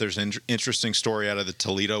because there's an interesting story out of the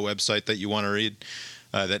Toledo website that you want to read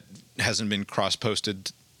that hasn't been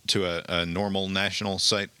cross-posted to a normal national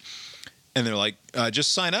site. And they're like,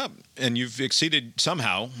 just sign up, and you've exceeded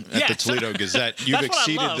somehow at the Toledo Gazette. You've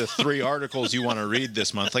exceeded the 3 articles you want to read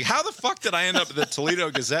this month. Like, how the fuck did I end up at the Toledo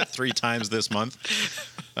Gazette 3 times this month?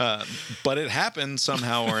 But it happened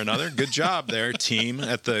somehow or another. Good job there, team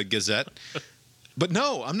at the Gazette. But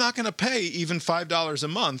no, I'm not going to pay even $5 a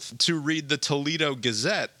month to read the Toledo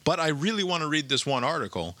Gazette. But I really want to read this one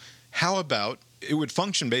article. How about it would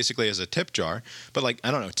function basically as a tip jar, but like,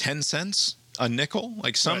 I don't know, 10 cents? A nickel,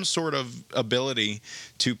 like some sort of ability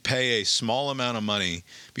to pay a small amount of money,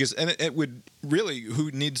 because it would really,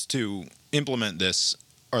 who needs to implement this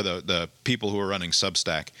are the people who are running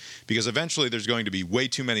Substack, because eventually there's going to be way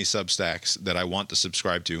too many Substacks that I want to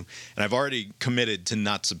subscribe to, and I've already committed to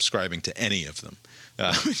not subscribing to any of them,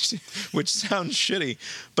 which sounds shitty,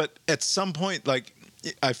 but at some point, like,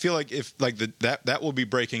 I feel like if like that will be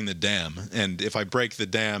breaking the dam, and if I break the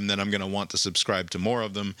dam, then I'm going to want to subscribe to more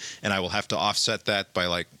of them, and I will have to offset that by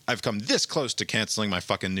like I've come this close to canceling my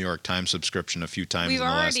fucking New York Times subscription a few times in the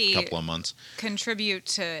last couple of months. Contribute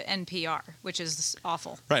to NPR, which is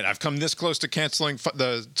awful. Right, I've come this close to canceling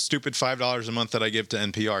the stupid $5 a month that I give to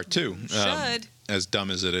NPR too. Should. As dumb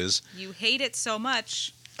as it is. You hate it so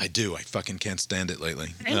much. I do. I fucking can't stand it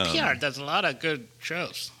lately. NPR does a lot of good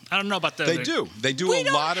shows. I don't know about the... They do. They do a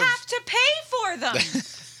lot of... We don't have to pay for them.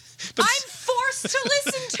 I'm forced to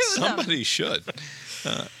listen to them. Somebody should.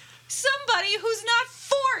 Somebody who's not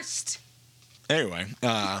forced. Anyway.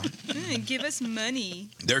 Give us money.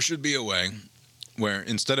 There should be a way where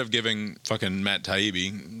instead of giving fucking Matt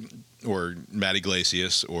Taibbi or Matt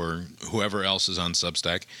Iglesias or whoever else is on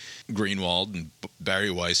Substack, Greenwald and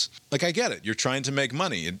Barry Weiss, like, I get it. You're trying to make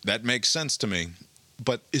money. That makes sense to me.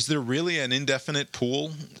 But is there really an indefinite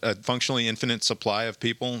pool, a functionally infinite supply of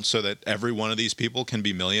people so that every one of these people can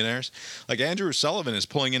be millionaires? Like Andrew Sullivan is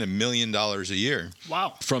pulling in $1 million a year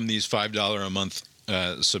from these $5 a month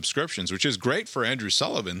subscriptions, which is great for Andrew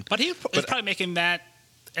Sullivan. But he's probably making that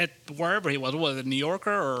at wherever he was it New Yorker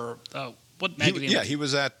or what magazine? He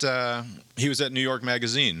was at New York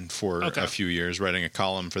Magazine for a few years, writing a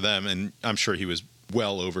column for them, and I'm sure he was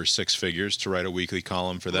well over 6 figures to write a weekly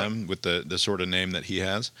column for them with the sort of name that he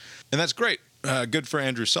has. And that's great. Good for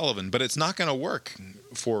Andrew Sullivan. But it's not going to work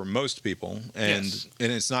for most people. And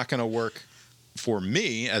it's not going to work for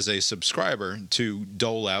me as a subscriber to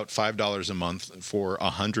dole out $5 a month for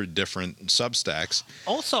 100 different Substacks.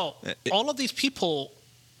 Also, all of these people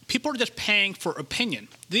are just paying for opinion.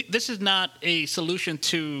 This is not a solution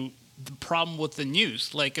to the problem with the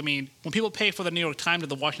news. Like, I mean, when people pay for the New York Times or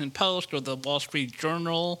the Washington Post or the Wall Street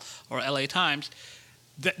Journal or LA Times,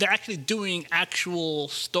 they're actually doing actual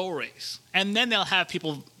stories. And then they'll have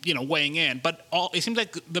people, weighing in. But it seems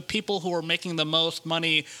like the people who are making the most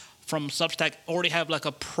money from Substack already have like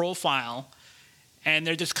a profile, and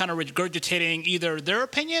they're just kind of regurgitating either their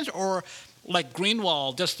opinions or like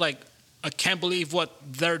Greenwald, just like, I can't believe what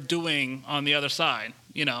they're doing on the other side.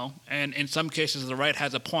 And in some cases the right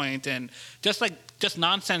has a point, and just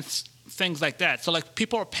nonsense things like that. So like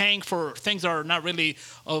people are paying for things that are not really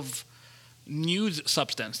of news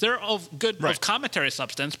substance. They're of commentary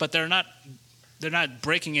substance, but they're not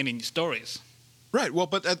breaking any stories. Right. Well,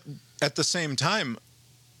 but at the same time,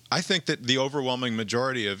 I think that the overwhelming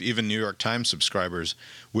majority of even New York Times subscribers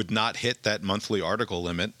would not hit that monthly article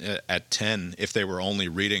limit at 10 if they were only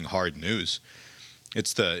reading hard news.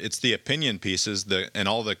 It's the opinion pieces and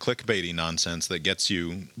all the clickbaity nonsense that gets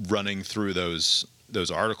you running through those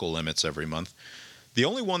article limits every month. The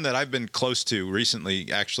only one that I've been close to recently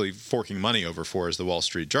actually forking money over for is the Wall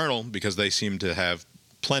Street Journal, because they seem to have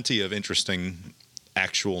plenty of interesting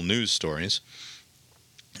actual news stories.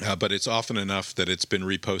 But it's often enough that it's been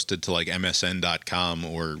reposted to like MSN.com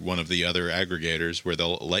or one of the other aggregators where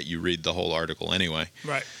they'll let you read the whole article anyway.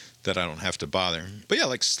 Right. That I don't have to bother. But yeah,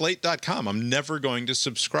 like Slate.com, I'm never going to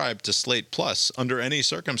subscribe to Slate Plus under any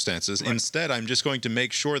circumstances. Right. Instead, I'm just going to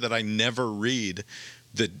make sure that I never read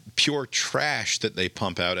the pure trash that they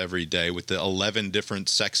pump out every day with the 11 different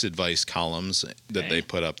sex advice columns that they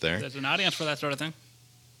put up there. There's an audience for that sort of thing.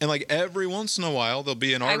 And like every once in a while, there'll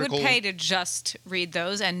be an article. I would pay to just read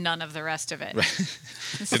those and none of the rest of it.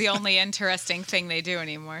 It's the only interesting thing they do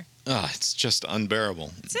anymore. It's just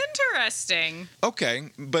unbearable. It's interesting. Okay,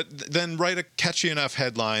 but then write a catchy enough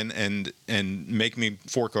headline and make me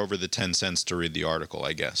fork over the 10 cents to read the article,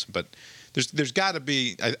 I guess. But there's got to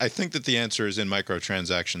be. I think that the answer is in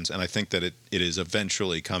microtransactions, and I think that it is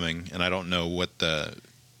eventually coming. And I don't know what the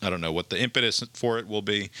impetus for it will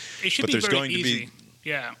be. It should be very easy.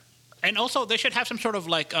 Yeah, and also they should have some sort of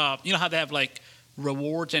like you know how they have like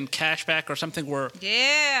rewards and cashback or something where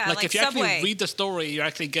like if you Subway. actually read the story, you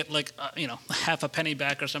actually get like half a penny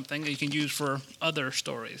back or something that you can use for other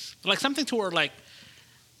stories, like something to where like,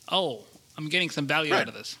 oh, I'm getting some value out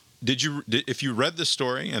of this. If you read the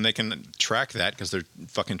story, and they can track that because they're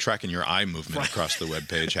fucking tracking your eye movement across the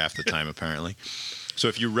webpage half the time apparently. So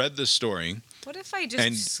if you read the story. What if I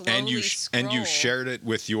just slowly scroll? And you shared it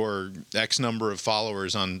with your X number of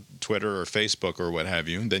followers on Twitter or Facebook or what have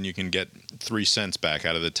you, then you can get 3 cents back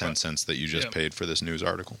out of the 10 cents that you just paid for this news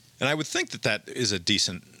article. And I would think that is a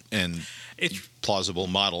decent and plausible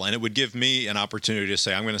model. And it would give me an opportunity to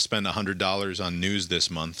say, I'm going to spend $100 on news this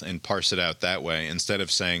month and parse it out that way, instead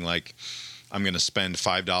of saying like, I'm going to spend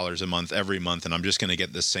 $5 a month every month and I'm just going to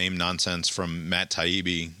get the same nonsense from Matt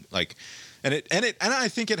Taibbi. Like, and I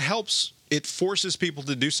think it helps. It forces people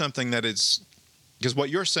to do something that is, because what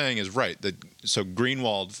you're saying is right. So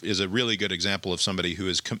Greenwald is a really good example of somebody who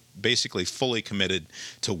is basically fully committed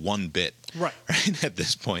to one bit right at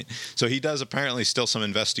this point. So he does apparently still some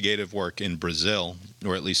investigative work in Brazil,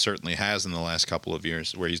 or at least certainly has in the last couple of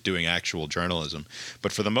years, where he's doing actual journalism.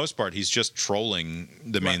 But for the most part, he's just trolling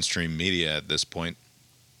the mainstream media at this point.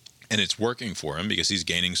 And it's working for him because he's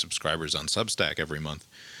gaining subscribers on Substack every month.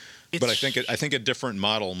 But I think a different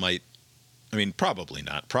model might. I mean, probably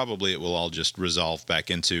not. Probably it will all just resolve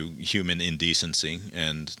back into human indecency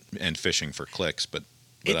and fishing for clicks. But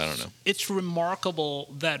I don't know. It's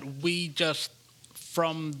remarkable that we just,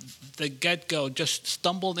 from the get-go, just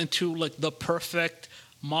stumbled into like the perfect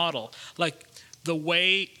model. Like the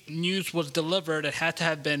way news was delivered, it had to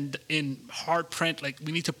have been in hard print. Like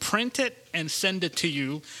we need to print it and send it to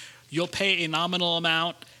you. You'll pay a nominal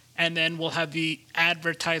amount, and then we'll have the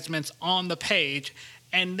advertisements on the page.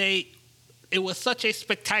 And it was such a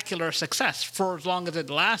spectacular success for as long as it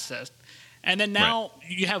lasted. And then now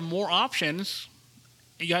you have more options.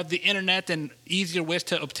 You have the internet and easier ways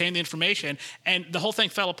to obtain the information, and the whole thing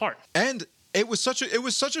fell apart. And it was such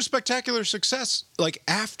a spectacular success. Like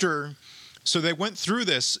so they went through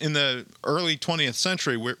this in the early 20th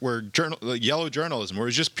century where yellow journalism, where it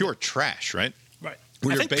was just pure trash, right? Right.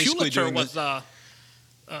 I think Pulitzer was a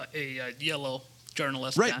yellow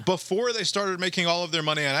journalist. Right. Yeah. Before they started making all of their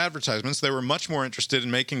money on advertisements, they were much more interested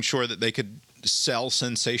in making sure that they could sell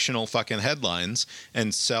sensational fucking headlines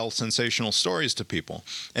and sell sensational stories to people.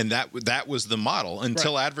 And that was the model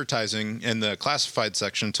until advertising and the classified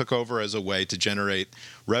section took over as a way to generate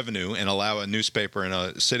revenue and allow a newspaper in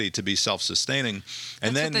a city to be self-sustaining.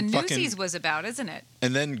 And That's what the Newsies was about, isn't it?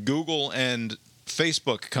 And then Google and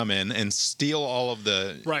Facebook come in and steal all of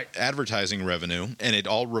the advertising revenue, and it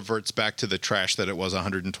all reverts back to the trash that it was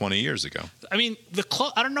 120 years ago. I mean,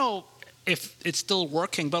 I don't know if it's still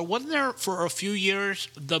working, but wasn't there for a few years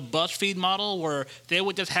the BuzzFeed model where they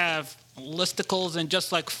would just have listicles and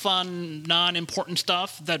just like fun, non-important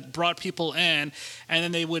stuff that brought people in, and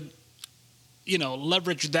then they would,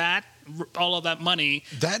 leverage that, all of that money.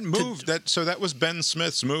 That move, that was Ben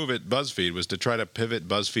Smith's move at BuzzFeed, was to try to pivot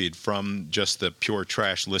BuzzFeed from just the pure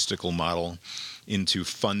trash listicle model into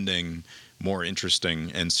funding more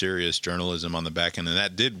interesting and serious journalism on the back end. And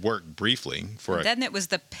that did work briefly then it was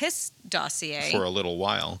the Piss dossier for a little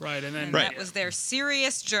while. Right. And that was their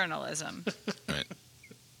serious journalism. Right.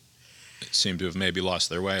 It seemed to have maybe lost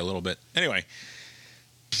their way a little bit. Anyway,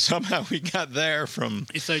 somehow we got there from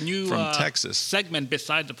it's a new Texas segment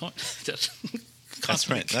beside the point. That's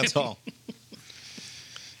right. That's all.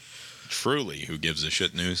 Truly, who gives a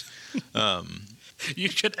shit news? You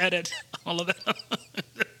should edit all of that.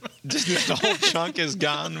 The whole chunk is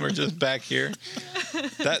gone. We're just back here.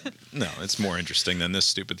 It's more interesting than this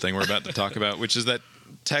stupid thing we're about to talk about, which is that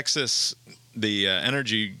Texas, the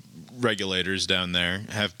energy regulators down there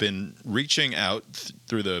have been reaching out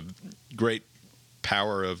through the great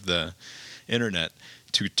power of the internet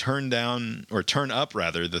to turn up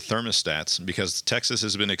the thermostats, because Texas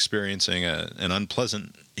has been experiencing an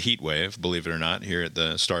unpleasant heat wave, believe it or not, here at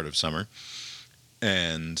the start of summer.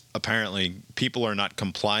 And apparently people are not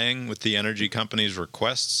complying with the energy company's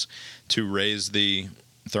requests to raise the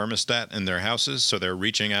thermostat in their houses, so they're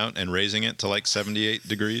reaching out and raising it to like 78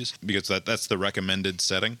 degrees because that's the recommended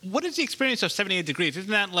setting. What is the experience of 78 degrees?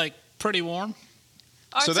 Isn't that like pretty warm?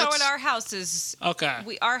 So in our house is okay.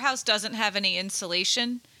 Our house doesn't have any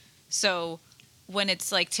insulation, so when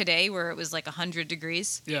it's like today where it was like 100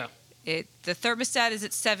 degrees, the thermostat is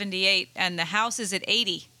at 78 and the house is at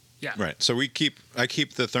 80. Yeah. Right. So I keep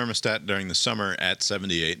the thermostat during the summer at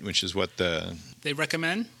 78, which is what they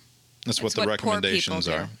recommend. That's what the recommendations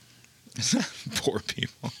are. Poor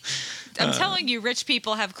people. I'm telling you, rich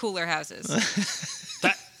people have cooler houses.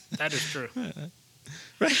 That is true.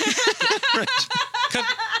 Right.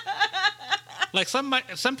 Like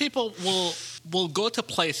some people will go to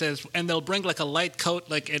places and they'll bring like a light coat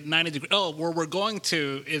like at 90 degrees. Oh, where we're going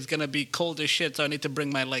to is gonna be cold as shit, so I need to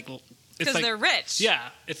bring my like. Because they're rich. Yeah,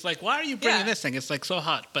 it's like, why are you bringing this thing? It's like so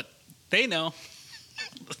hot, but they know.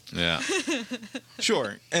 Yeah.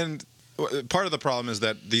 Sure. And part of the problem is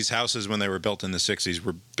that these houses, when they were built in the 60s,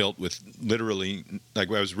 were built with literally,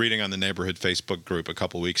 like I was reading on the neighborhood Facebook group a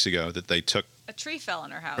couple weeks ago, that they took... A tree fell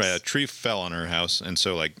on her house. Right, a tree fell on her house, and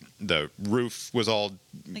so like the roof was all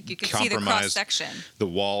like you could compromised. See the cross-section. The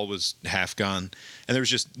wall was half gone, and there was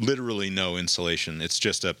just literally no insulation. It's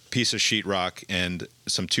just a piece of sheetrock and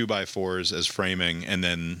some 2x4s as framing, and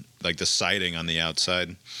then like the siding on the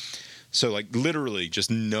outside. So like literally just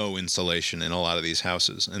no insulation in a lot of these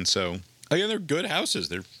houses. And so again, they're good houses.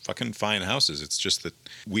 They're fucking fine houses. It's just that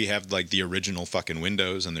we have like the original fucking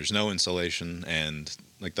windows and there's no insulation, and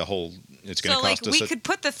like the whole, it's going to cost us. So like we could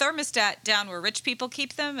put the thermostat down where rich people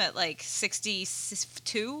keep them at like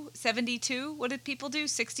 62, 72. What did people do?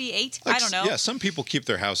 68? Like, I don't know. Yeah, some people keep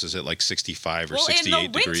their houses at like 65 or 68 in the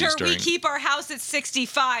degrees winter, during... we keep our house at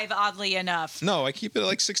 65, oddly enough. No, I keep it at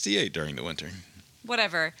like 68 during the winter.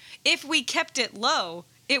 Whatever. If we kept it low,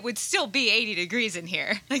 it would still be 80 degrees in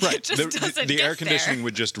here. Like right. It just doesn't the get air conditioning there.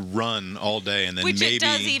 would just run all day, and then Which maybe... it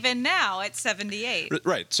does even now at 78.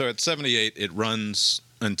 Right. So at 78, it runs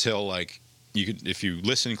until like you could, if you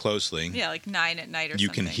listen closely. Yeah, like 9 at night or you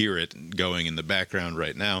something. can hear it going in the background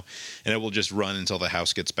right now, and it will just run until the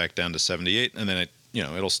house gets back down to 78, and then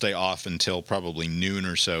it'll stay off until probably noon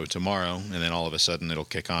or so tomorrow, and then all of a sudden it'll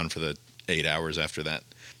kick on for the 8 hours after that.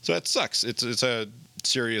 So that sucks. It's a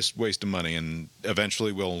serious waste of money, and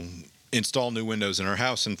eventually we'll install new windows in our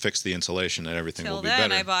house and fix the insulation, and everything will be better. Till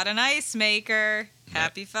then, I bought an ice maker.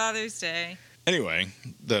 Happy Father's Day. Anyway,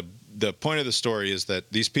 the point of the story is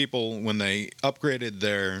that these people, when they upgraded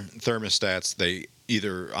their thermostats, they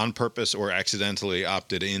either on purpose or accidentally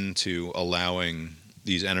opted into allowing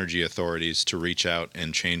these energy authorities to reach out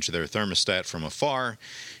and change their thermostat from afar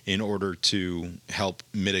in order to help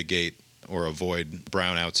mitigate or avoid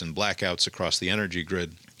brownouts and blackouts across the energy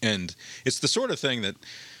grid. And it's the sort of thing that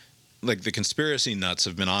like the conspiracy nuts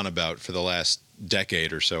have been on about for the last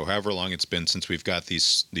decade or so, however long it's been since we've got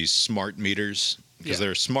these smart meters, because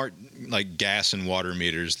they're smart like gas and water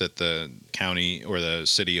meters that the county or the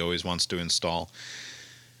city always wants to install.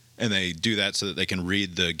 And they do that so that they can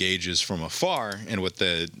read the gauges from afar. And what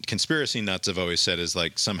the conspiracy nuts have always said is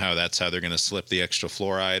like somehow that's how they're going to slip the extra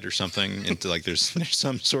fluoride or something into like there's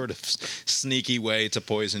some sort of sneaky way to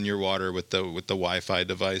poison your water with the Wi-Fi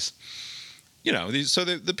device. So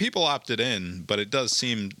the people opted in, but it does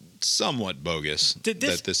seem somewhat bogus that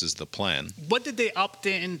this is the plan. What did they opt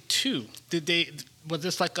in to? Was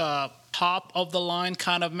this like a top of the line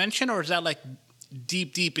kind of mention, or is that like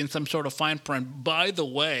deep in some sort of fine print? By the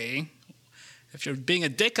way, if you're being a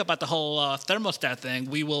dick about the whole thermostat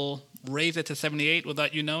thing, we will raise it to 78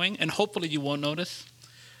 without you knowing, and hopefully you won't notice,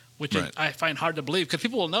 which I find hard to believe, because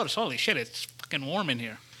people will notice, holy shit, it's fucking warm in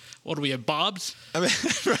here. What do we have, Bob's? I mean,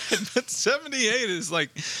 right, but 78 is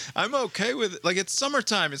like, I'm okay with it. Like, it's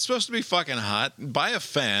summertime. It's supposed to be fucking hot. Buy a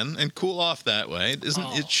fan and cool off that way.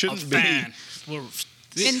 It shouldn't be.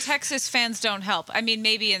 In Texas, fans don't help. I mean,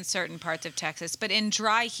 maybe in certain parts of Texas, but in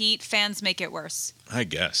dry heat, fans make it worse. I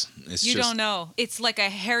guess. You don't know. It's like a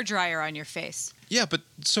hairdryer on your face. Yeah, but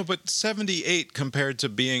 78 compared to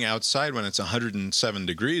being outside when it's 107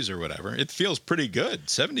 degrees or whatever, it feels pretty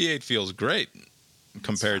good. 78 feels great.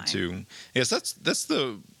 Compared to, yes,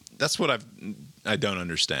 that's what I don't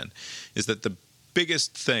understand, is that the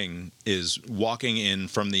biggest thing is walking in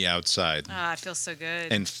from the outside. It feels so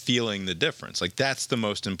good. And feeling the difference. Like that's the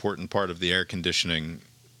most important part of the air conditioning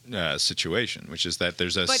situation, which is that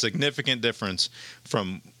there's a significant difference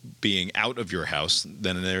from being out of your house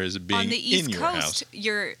than there is being in your house. On the East Coast,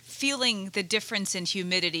 you're feeling the difference in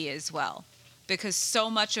humidity as well, because so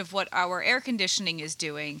much of what our air conditioning is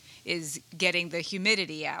doing is getting the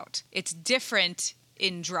humidity out. It's different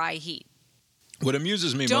in dry heat. What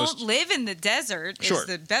amuses me most... Don't live in the desert is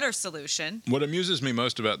the better solution. What amuses me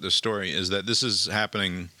most about this story is that this is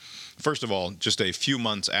happening, first of all, just a few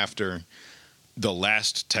months after the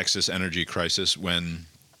last Texas energy crisis, when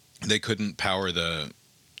they couldn't power the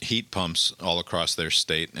heat pumps all across their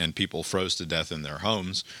state and people froze to death in their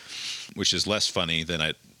homes, which is less funny than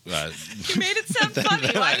I... You made it sound funny.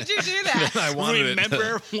 Why did you do that? I wanted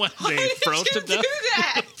Remember when they froze to death?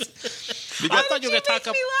 Why did you do that? I thought you were going to talk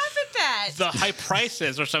about the high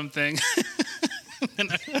prices or something.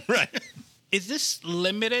 Right. Is this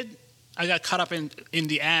limited? I got caught up in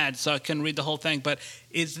the ad, so I can read the whole thing. But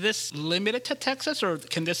is this limited to Texas, or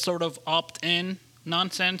can this sort of opt-in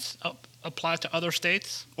nonsense apply to other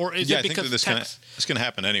states? Or is it because I think that this can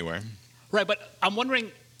happen anywhere. Right, but I'm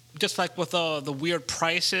wondering, just like with the weird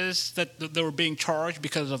prices that they were being charged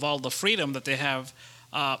because of all the freedom that they have,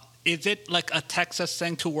 is it like a Texas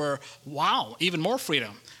thing to where, wow, even more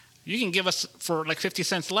freedom? You can give us, for like 50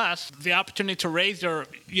 cents less, the opportunity to raise your,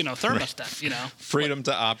 thermostat, Freedom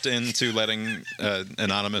to opt in to letting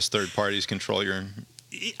anonymous third parties control your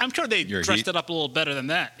I'm sure they dressed heat. It up a little better than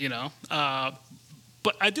that,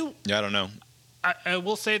 But I do... Yeah, I don't know. I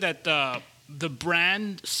will say that the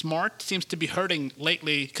brand Smart seems to be hurting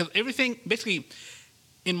lately, because everything, basically,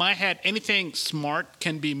 in my head, anything smart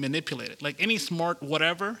can be manipulated. Like any smart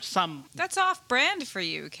whatever, That's off-brand for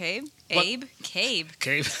you, Cabe. Cabe.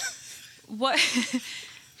 What?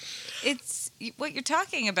 It's what you're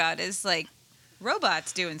talking about is like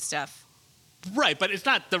robots doing stuff. Right, but it's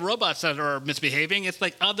not the robots that are misbehaving. It's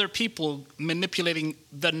like other people manipulating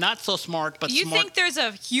the not so smart but you smart. You think there's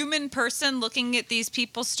a human person looking at these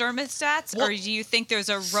people's thermostats, or do you think there's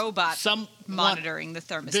a robot monitoring the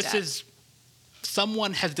thermostat?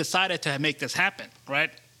 Someone has decided to make this happen,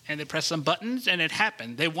 right? And they press some buttons, and it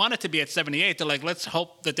happened. They want it to be at 78. They're like, let's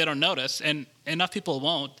hope that they don't notice, and enough people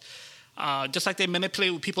won't. Just like they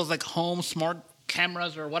manipulate people's like home smart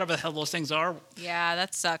cameras or whatever the hell those things are. Yeah,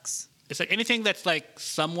 that sucks. It's like anything that's like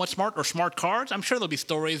somewhat smart or smart cars. I'm sure there'll be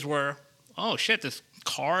stories where, oh shit, this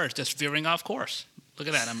car is just veering off course. Look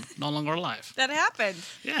at that, I'm no longer alive. That happened.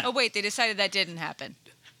 Yeah. Oh wait, they decided that didn't happen.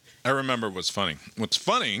 I remember what's funny. What's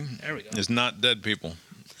funny is not dead people.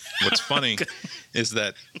 What's funny is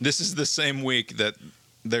that this is the same week that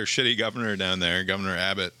their shitty governor down there, Governor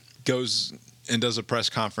Abbott, goes and does a press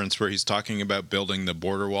conference where he's talking about building the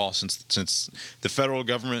border wall. Since the federal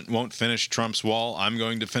government won't finish Trump's wall, I'm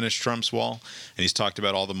going to finish Trump's wall. And he's talked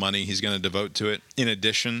about all the money he's going to devote to it, in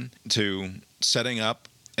addition to setting up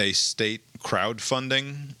a state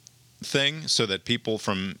crowdfunding thing so that people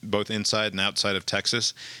from both inside and outside of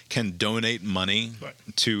Texas can donate money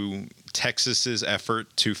to Texas's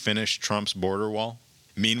effort to finish Trump's border wall.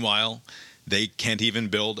 Meanwhile, they can't even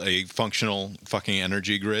build a functional fucking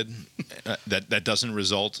energy grid that doesn't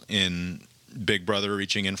result in Big Brother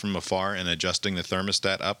reaching in from afar and adjusting the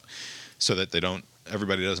thermostat up so that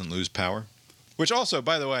everybody doesn't lose power. Which also,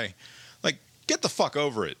 by the way, like, get the fuck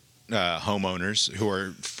over it. Homeowners who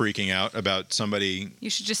are freaking out about somebody... You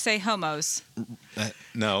should just say homos.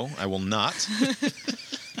 No, I will not.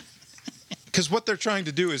 Because what they're trying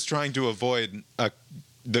to do is trying to avoid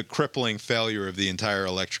the crippling failure of the entire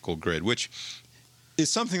electrical grid, which is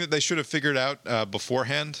something that they should have figured out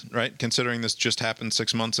beforehand, right? Considering this just happened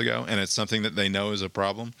 6 months ago, and it's something that they know is a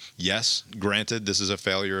problem. Yes, granted, this is a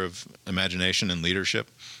failure of imagination and leadership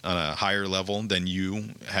on a higher level than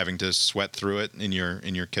you having to sweat through it in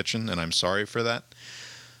your kitchen, and I'm sorry for that.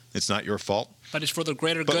 It's not your fault. But it's for the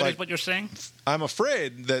greater good, is what you're saying? I'm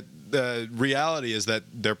afraid that the reality is that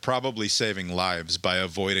they're probably saving lives by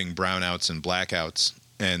avoiding brownouts and blackouts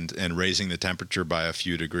and raising the temperature by a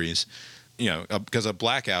few degrees. Because a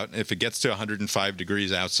blackout, if it gets to 105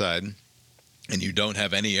 degrees outside and you don't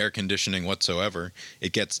have any air conditioning whatsoever,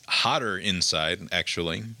 it gets hotter inside,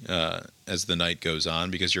 actually, as the night goes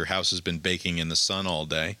on, because your house has been baking in the sun all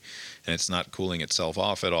day and it's not cooling itself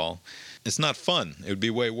off at all. It's not fun. It would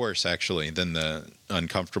be way worse, actually, than the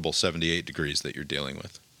uncomfortable 78 degrees that you're dealing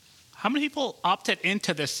with. How many people opted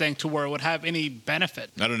into this thing to where it would have any benefit?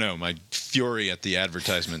 I don't know. My fury at the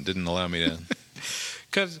advertisement didn't allow me to...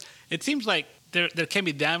 Because it seems like there can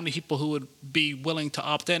be that many people who would be willing to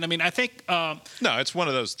opt in. I mean, I think... no, it's one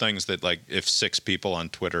of those things that, like, if 6 people on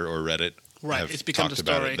Twitter or Reddit have talked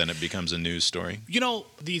about it, then it becomes a news story.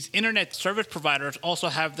 These internet service providers also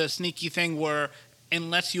have the sneaky thing where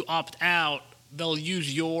unless you opt out, they'll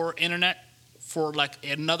use your internet for like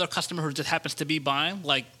another customer who just happens to be buying.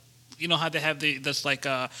 Like, you know how they have this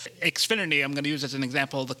Xfinity, I'm going to use as an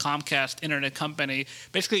example, the Comcast internet company.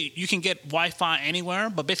 Basically, you can get Wi-Fi anywhere,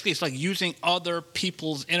 but basically it's like using other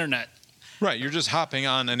people's internet. Right, you're just hopping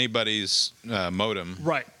on anybody's modem,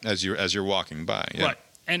 right, as you're walking by. Yeah. Right,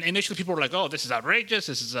 and initially people were like, "Oh, this is outrageous.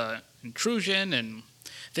 This is an intrusion," and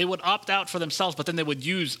they would opt out for themselves, but then they would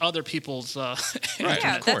use other people's. Right,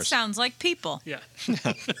 yeah, that sounds like people. Yeah.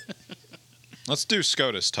 Let's do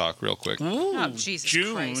SCOTUS talk real quick. Ooh, oh, Jesus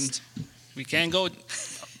June. Christ. We can't go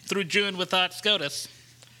through June without SCOTUS.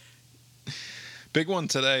 Big one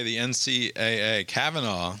today, the NCAA.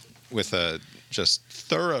 Kavanaugh with a just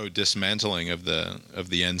thorough dismantling of the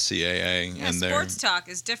NCAA. Yeah, and sports talk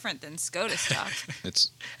is different than SCOTUS talk.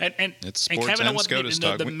 It's sports and Kavanaugh and SCOTUS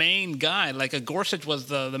talk. The main guy. Like Gorsuch was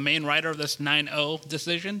the main writer of this 9-0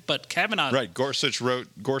 decision, but Kavanaugh. Right, Gorsuch wrote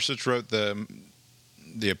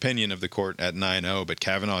the opinion of the court at 9-0, but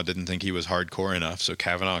Kavanaugh didn't think he was hardcore enough, so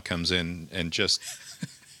Kavanaugh comes in and just.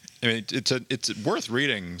 I mean, it's worth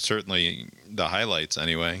reading, certainly the highlights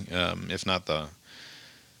anyway, if not the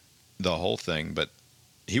whole thing. But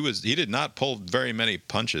he did not pull very many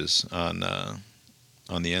punches on the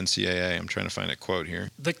NCAA. I'm trying to find a quote here.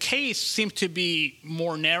 The case seemed to be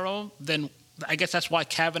more narrow than, I guess that's why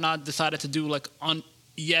Kavanaugh decided to do like on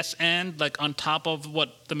yes and like on top of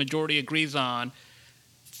what the majority agrees on.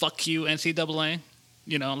 Fuck you, NCAA.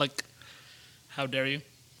 You know, like, how dare you?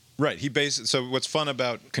 Right. So what's fun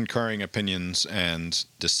about concurring opinions and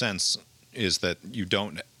dissents is that you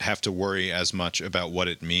don't have to worry as much about what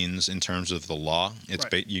it means in terms of the law. It's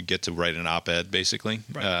right. You get to write an op-ed, basically,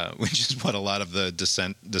 right. Which is what a lot of the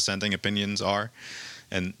dissenting opinions are.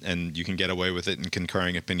 And you can get away with it in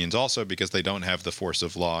concurring opinions also because they don't have the force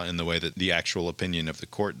of law in the way that the actual opinion of the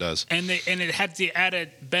court does. And it had the added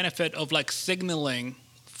benefit of like signaling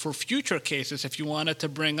for future cases if you wanted to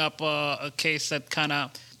bring up a case that kind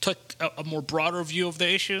of took a more broader view of the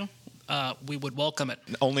issue, we would welcome it.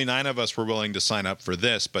 Only 9 of us were willing to sign up for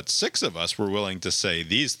this, but 6 of us were willing to say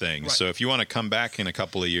these things. Right. So if you want to come back in a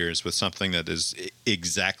couple of years with something that is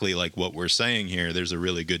exactly like what we're saying here, there's a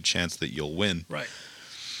really good chance that you'll win. Right.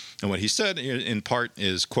 And what he said in part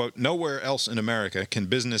is, quote, "Nowhere else in America can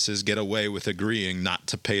businesses get away with agreeing not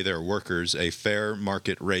to pay their workers a fair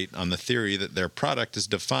market rate on the theory that their product is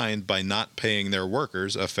defined by not paying their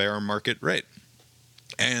workers a fair market rate.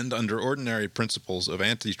 And under ordinary principles of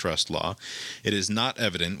antitrust law, it is not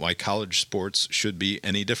evident why college sports should be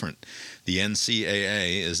any different. The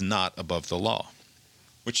NCAA is not above the law."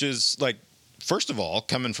 Which is, like, first of all,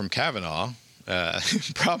 coming from Kavanaugh,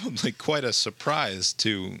 probably quite a surprise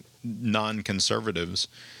to non-conservatives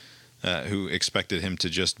who expected him to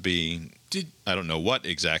just be, I don't know what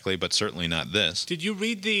exactly, but certainly not this. Did you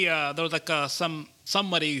read there was like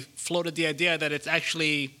somebody floated the idea that it's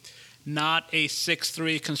actually not a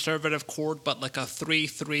 6-3 conservative court, but like a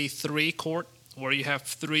 3-3-3 court, where you have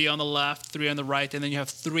 3 on the left, 3 on the right, and then you have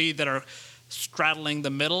 3 that are straddling the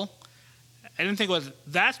middle. I didn't think it was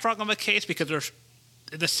that strong of a case because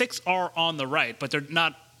the 6 are on the right, but they're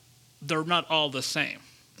not all the same,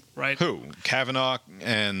 right? Who? Kavanaugh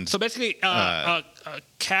and... So basically,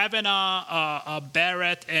 Kavanaugh,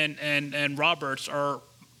 Barrett, and Roberts are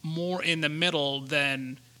more in the middle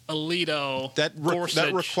than Alito, Gorsuch.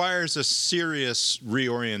 That requires a serious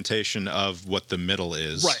reorientation of what the middle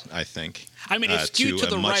is, right. I think. I mean, it's skewed to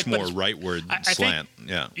the right, much more rightward slant.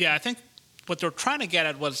 I think what they're trying to get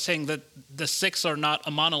at was saying that the 6 are not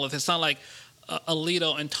a monolith. It's not like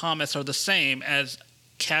Alito and Thomas are the same as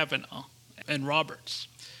Kavanaugh and Roberts.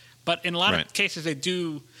 But in a lot of cases, they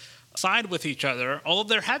do side with each other, although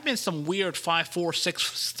there have been some weird 5-4,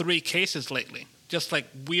 6-3 cases lately. Just like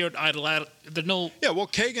weird ideological. Yeah, well,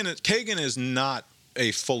 Kagan is not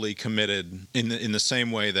a fully committed in the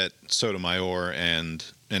same way that Sotomayor and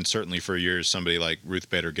certainly for years somebody like Ruth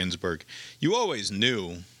Bader Ginsburg. You always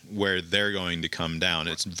knew where they're going to come down.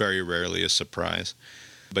 It's very rarely a surprise.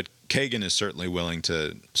 But Kagan is certainly willing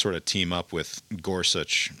to sort of team up with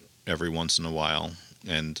Gorsuch every once in a while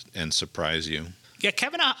and surprise you. Yeah,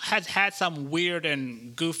 Kavanaugh has had some weird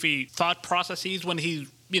and goofy thought processes when he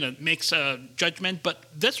makes a judgment, but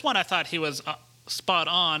this one I thought he was spot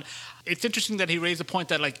on. It's interesting that he raised a point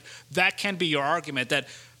that that can be your argument, that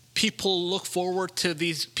people look forward to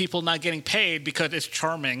these people not getting paid because it's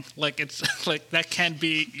charming. It's like that can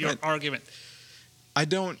be your argument. I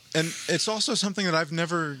don't, and it's also something that I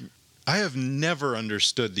have never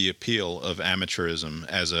understood the appeal of amateurism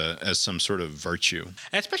as some sort of virtue,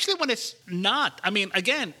 especially when it's not. I mean,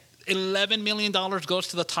 again, $11 million goes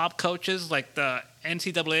to the top coaches. Like the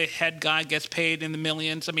NCAA head guy gets paid in the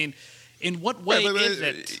millions. I mean, In what way is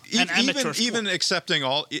it an amateur sport? Even accepting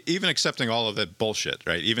all of that bullshit,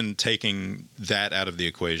 right? Even taking that out of the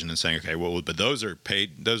equation and saying, okay, well, but those are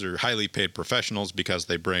highly paid professionals because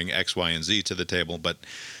they bring X, Y, and Z to the table. But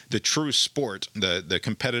the true sport, the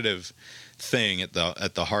competitive thing at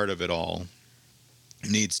the heart of it all,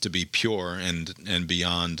 needs to be pure and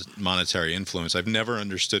beyond monetary influence. I've never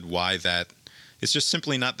understood why that. It's just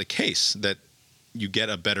simply not the case that you get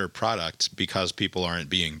a better product because people aren't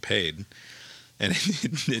being paid, and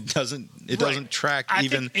it doesn't track. I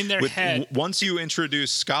even think in their head. Once you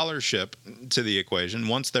introduce scholarship to the equation,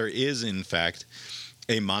 once there is in fact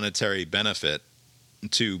a monetary benefit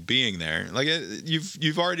to being there, like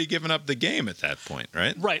you've already given up the game at that point,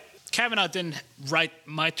 right? Right. Kavanaugh didn't write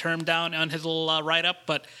my term down on his little write-up,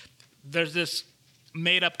 but there's this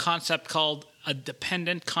made-up concept called a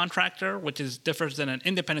dependent contractor, which differs than an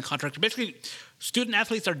independent contractor. Basically, student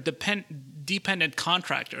athletes are dependent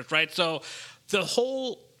contractors, right? So the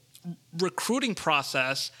whole recruiting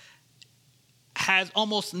process has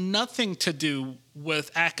almost nothing to do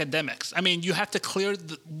with academics. I mean, you have to clear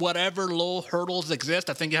whatever low hurdles exist.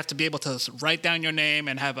 I think you have to be able to write down your name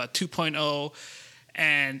and have a 2.0.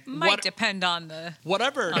 And might depend on the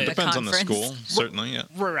whatever it depends on the school, certainly. Yeah,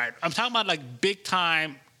 right. I'm talking about like big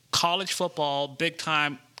time college football, big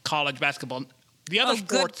time college basketball. The other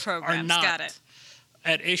sports are not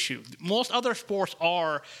at issue. Most other sports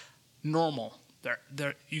are normal.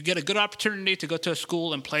 You get a good opportunity to go to a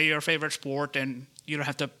school and play your favorite sport, and you don't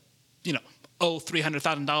have to, owe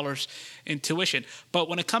 $300,000 in tuition. But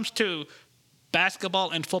when it comes to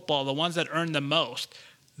basketball and football, the ones that earn the most,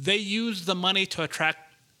 they use the money to attract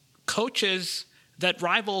coaches that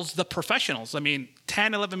rivals the professionals. I mean,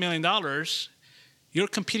 $10, $11 million, you're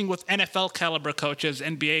competing with NFL caliber coaches,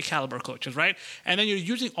 NBA caliber coaches, right? And then you're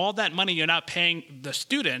using all that money you're not paying the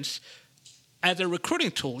students as a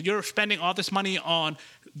recruiting tool. You're spending all this money on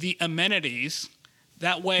the amenities.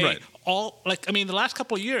 That way, the last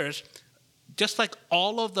couple of years, just like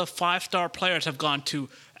all of the 5-star players have gone to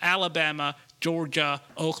Alabama, Georgia,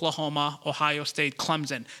 Oklahoma, Ohio State,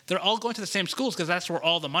 Clemson. They're all going to the same schools because that's where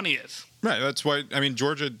all the money is. Right. That's why,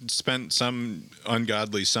 Georgia spent some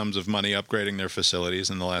ungodly sums of money upgrading their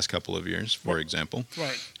facilities in the last couple of years, for example.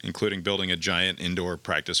 Right. Including building a giant indoor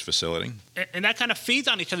practice facility. And that kind of feeds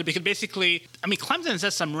on each other because basically, Clemson's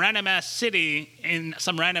just some random-ass city in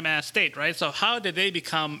some random-ass state, right? So how did they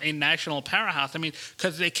become a national powerhouse?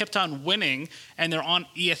 Because they kept on winning and they're on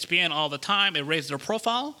ESPN all the time. It raised their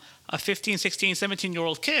profile. A 15, 16,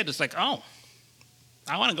 17-year-old kid is like, oh,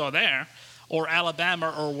 I want to go there, or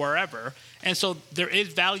Alabama or wherever. And so there is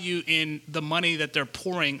value in the money that they're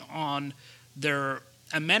pouring on their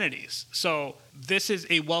amenities. So this is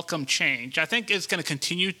a welcome change. I think it's going to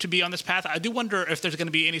continue to be on this path. I do wonder if there's going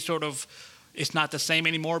to be any sort of, it's not the same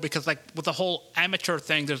anymore, because like with the whole amateur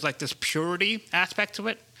thing, there's like this purity aspect to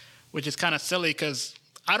it, which is kind of silly because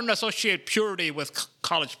I don't associate purity with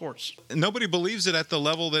college sports. Nobody believes it at the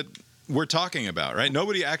level that we're talking about, right?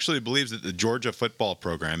 Nobody actually believes that the Georgia football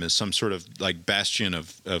program is some sort of like bastion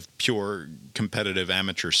of pure competitive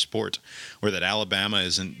amateur sport, or that Alabama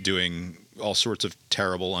isn't doing all sorts of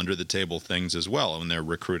terrible under-the-table things as well when they're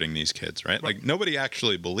recruiting these kids, right? Like nobody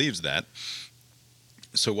actually believes that,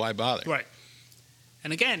 so why bother? Right.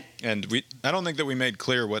 And again, I don't think that we made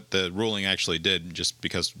clear what the ruling actually did, just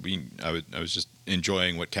because I was just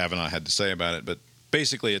enjoying what Kavanaugh had to say about it. But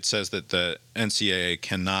basically, it says that the NCAA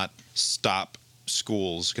cannot stop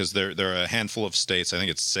schools, because there are a handful of states, I think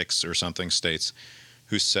it's 6 or something states,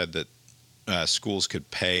 who said that schools could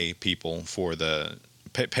pay people for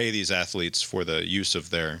pay these athletes for the use of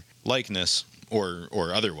their likeness or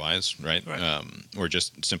otherwise, right? Or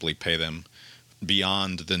just simply pay them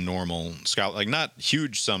beyond the normal scholar, like not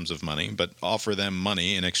huge sums of money, but offer them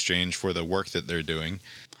money in exchange for the work that they're doing.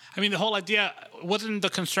 The whole idea wasn't the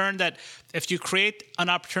concern that if you create an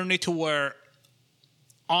opportunity to where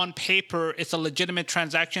on paper it's a legitimate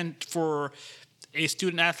transaction for a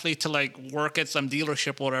student athlete to like work at some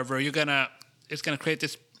dealership or whatever, it's gonna create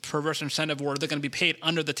this perverse incentive where they're gonna be paid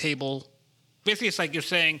under the table. Basically, it's like you're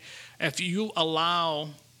saying, if you allow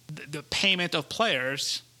the payment of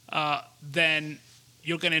players, then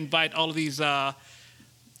you're going to invite all of these bad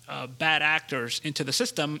actors into the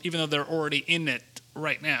system, even though they're already in it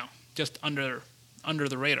right now, just under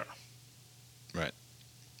the radar. Right.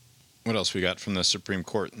 What else we got from the Supreme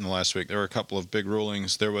Court in the last week? There were a couple of big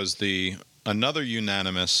rulings. There was another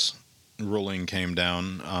unanimous ruling came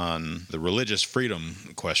down on the religious freedom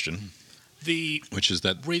question, which is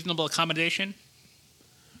that reasonable accommodation.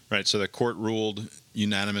 Right. So the court ruled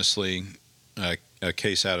unanimously a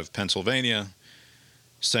case out of Pennsylvania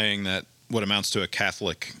saying that what amounts to a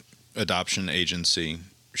Catholic adoption agency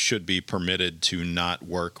should be permitted to not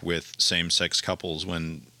work with same-sex couples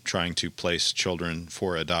when trying to place children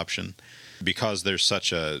for adoption, because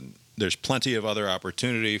there's plenty of other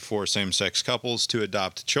opportunity for same-sex couples to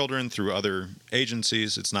adopt children through other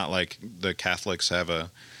agencies. It's not like the Catholics have a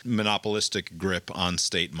monopolistic grip on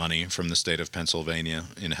state money from the state of Pennsylvania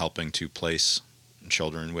in helping to place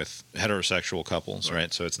children with heterosexual couples,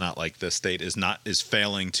 right? So it's not like the state is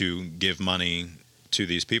failing to give money to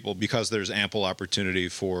these people, because there's ample opportunity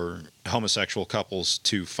for homosexual couples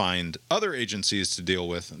to find other agencies to deal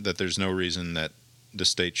with, that there's no reason that the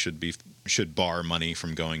state should bar money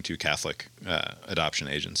from going to Catholic adoption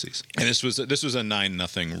agencies. And this was a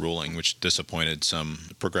 9-0 ruling, which disappointed some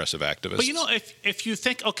progressive activists. But if you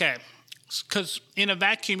think, okay, because in a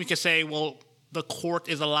vacuum you could say, well, the court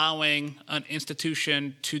is allowing an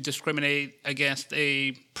institution to discriminate against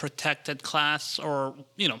a protected class, or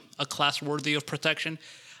a class worthy of protection,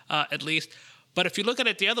 at least. But if you look at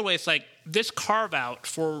it the other way, it's like this carve out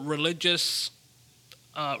for religious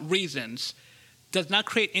reasons does not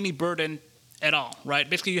create any burden at all, right?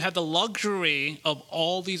 Basically, you have the luxury of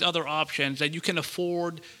all these other options that you can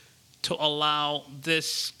afford to allow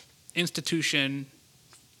this institution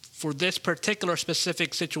for this particular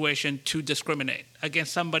specific situation to discriminate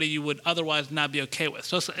against somebody you would otherwise not be okay with.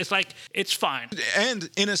 So it's like, it's fine.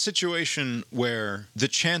 And in a situation where the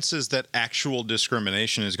chances that actual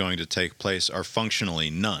discrimination is going to take place are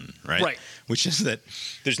functionally none, right? Right. Which is that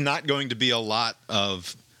there's not going to be a lot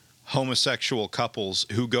of homosexual couples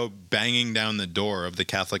who go banging down the door of the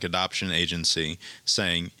Catholic adoption agency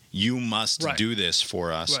saying, you must do this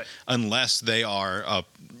for us, unless they are a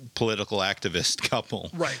political activist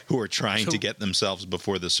couple who are trying to get themselves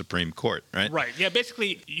before the Supreme Court, right? Right. Yeah,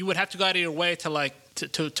 basically, you would have to go out of your way to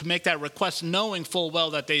make that request, knowing full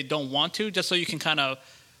well that they don't want to, just so you can kind of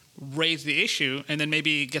raise the issue, and then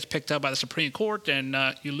maybe it gets picked up by the Supreme Court and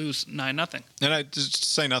you lose 9-0. And I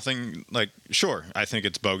just say nothing like, sure, I think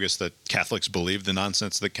it's bogus that Catholics believe the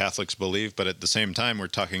nonsense that Catholics believe, but at the same time, we're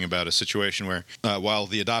talking about a situation where while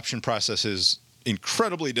the adoption process is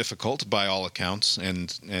incredibly difficult by all accounts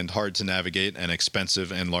and hard to navigate and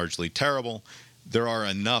expensive and largely terrible, there are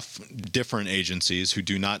enough different agencies who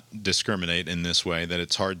do not discriminate in this way that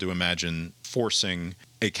it's hard to imagine forcing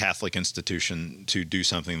a Catholic institution to do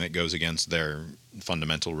something that goes against their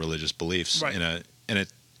fundamental religious beliefs in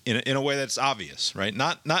a way that's obvious, right?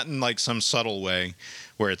 Not in like some subtle way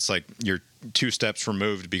where it's like you're 2 steps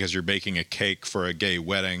removed because you're baking a cake for a gay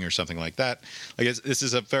wedding or something like that. Like this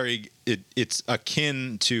is it's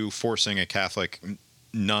akin to forcing a Catholic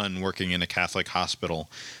nun working in a Catholic hospital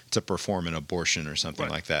to perform an abortion or something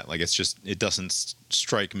like that. Like it doesn't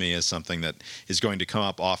strike me as something that is going to come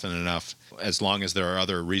up often enough, as long as there are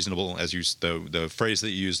other reasonable, as you the phrase that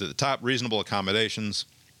you used at the top, reasonable accommodations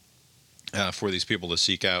for these people to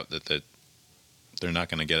seek out, that they're not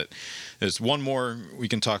going to get it. There's one more we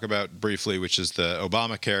can talk about briefly, which is the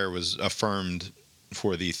Obamacare was affirmed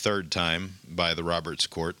for the 3rd time by the Roberts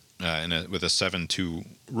Court with a 7-2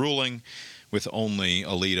 ruling, with only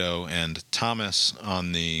Alito and Thomas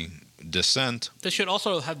on the dissent. This should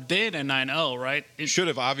also have been a 9-0, right? It should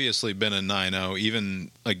have obviously been a 9-0,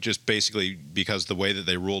 even like just basically because the way that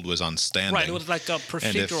they ruled was on standing. Right, it was like a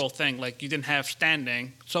procedural thing, like you didn't have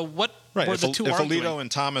standing. So what were the two arguing? If Alito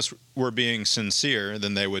and Thomas were being sincere,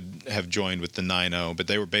 then they would have joined with the 9-0, but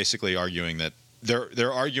they were basically arguing that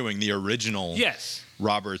they're arguing the original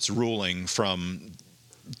Roberts ruling from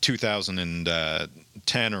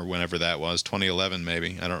 2010 or whenever that was, 2011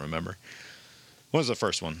 maybe, I don't remember. What was the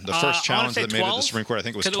first one? The first challenge that made it to the Supreme Court, I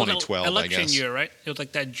think it was 2012, it was election I guess. year, right? It was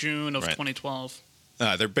like that June of 2012.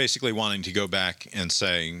 They're basically wanting to go back and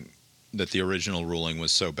say that the original ruling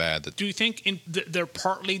was so bad that... Do you think they're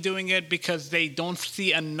partly doing it because they don't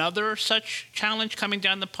see another such challenge coming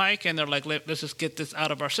down the pike, and they're like, let's just get this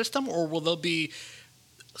out of our system? Or will there be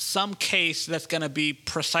some case that's going to be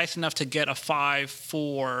precise enough to get a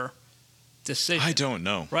 5-4 decision? I don't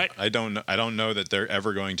know. Right? I don't know that they're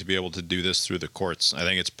ever going to be able to do this through the courts. I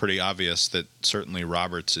think it's pretty obvious that certainly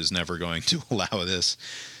Roberts is never going to allow this.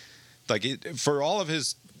 Like, for all of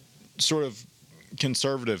his sort of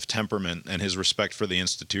conservative temperament and his respect for the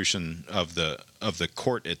institution of the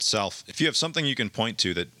court itself, if you have something you can point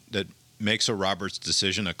to that makes a Roberts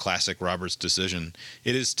decision a classic Roberts decision,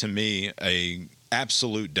 it is to me a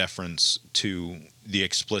absolute deference to the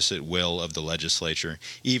explicit will of the legislature,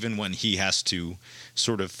 even when he has to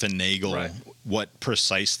sort of finagle what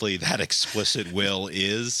precisely that explicit will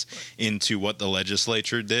is into what the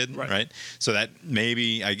legislature did, right? So that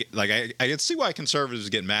maybe I can see why conservatives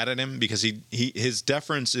get mad at him, because his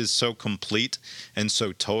deference is so complete and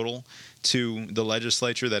so total to the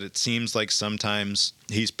legislature that it seems like sometimes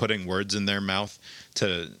he's putting words in their mouth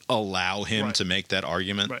to allow him to make that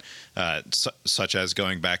argument, such as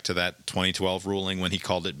going back to that 2012 ruling when he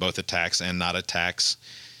called it both a tax and not a tax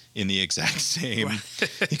in the exact same.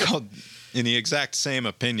 He called in the exact same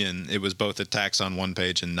opinion it was both a tax on one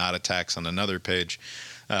page and not a tax on another page,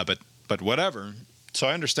 but whatever. So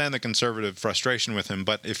I understand the conservative frustration with him,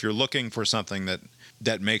 but if you're looking for something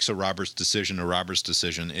that makes a Roberts decision,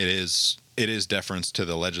 it is deference to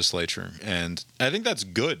the legislature, and I think that's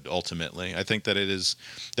good. Ultimately, I think that is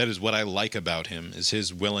what I like about him, is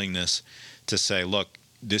his willingness to say, look,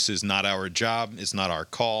 this is not our job, it's not our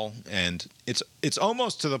call, and it's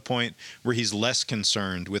almost to the point where he's less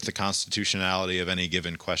concerned with the constitutionality of any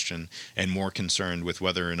given question and more concerned with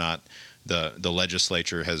whether or not the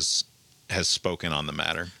legislature has spoken on the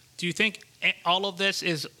matter. Do you think all of this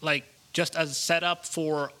is like just a setup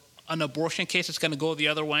for an abortion case that's going to go the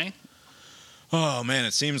other way? Oh, man,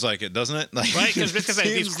 it seems like it, doesn't it? Like, right, because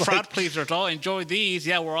these crowd pleasers all enjoy these.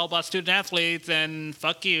 Yeah, we're all about student athletes, and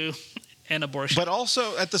fuck you, and abortion. But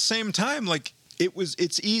also, at the same time, like,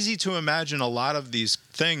 it's easy to imagine a lot of these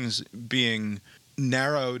things being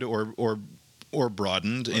narrowed or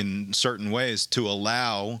broadened in certain ways to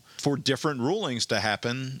allow for different rulings to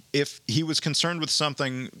happen if he was concerned with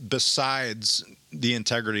something besides the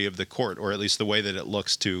integrity of the court, or at least the way that it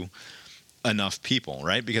looks to enough people,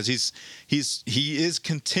 right? Because he is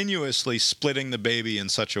continuously splitting the baby in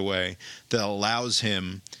such a way that allows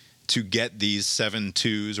him to get these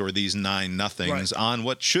 7-2s or these 9-nothings on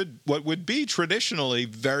what would be traditionally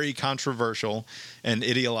very controversial and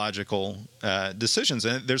ideological decisions.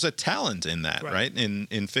 And there's a talent in that, right?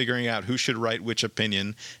 In figuring out who should write which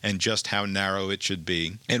opinion and just how narrow it should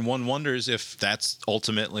be. And one wonders if that's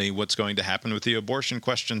ultimately what's going to happen with the abortion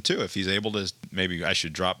question too. If he's able to, maybe I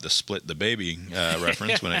should drop the split the baby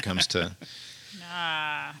reference when it comes to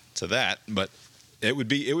that, but it would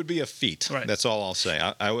be a feat. Right. That's all I'll say.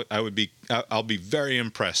 I'll be very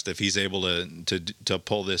impressed if he's able to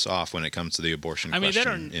pull this off when it comes to the abortion question. They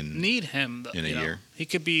don't need him in a year. He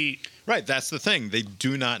could be right. That's the thing. They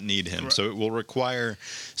do not need him. Right. So it will require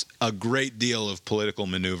a great deal of political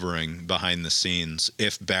maneuvering behind the scenes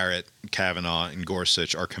if Barrett, Kavanaugh, and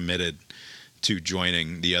Gorsuch are committed to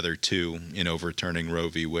joining the other two in overturning Roe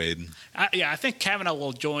v. Wade. I think Kavanaugh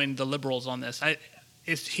will join the liberals on this.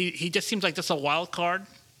 He just seems like just a wild card.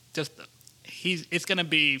 It's going to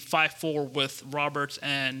be 5-4 with Roberts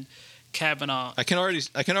and Kavanaugh. I can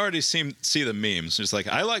already see the memes. It's like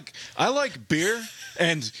I like beer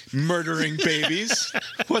and murdering babies.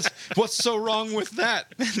 What's so wrong with that?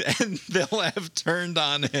 And they'll have turned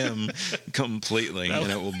on him completely,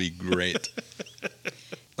 and it will be great.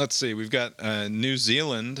 Let's see. We've got New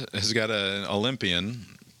Zealand has got an Olympian.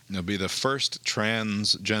 He'll be the first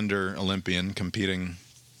transgender Olympian competing,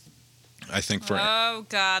 I think, for oh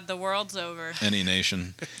god, the world's over. Any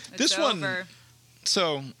nation. It's over.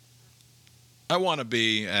 So I want to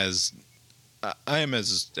be as I am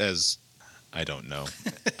as I don't know.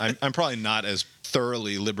 I'm probably not as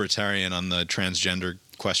thoroughly libertarian on the transgender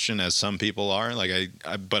question as some people are. Like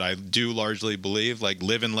but I do largely believe, like,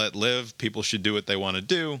 live and let live. People should do what they want to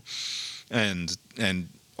do, and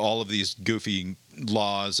all of these goofy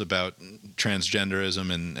laws about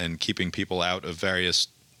transgenderism and keeping people out of various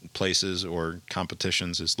places or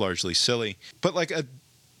competitions is largely silly. But like a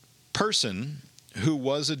person who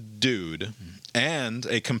was a dude and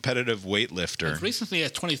a competitive weightlifter as recently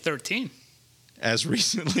as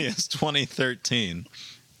 2013,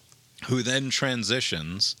 who then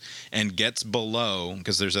transitions and gets below,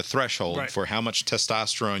 because there's a threshold for how much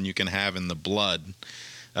testosterone you can have in the blood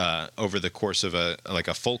over the course of a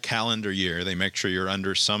full calendar year. They make sure you're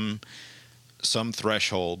under some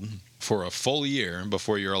threshold for a full year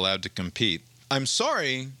before you're allowed to compete. I'm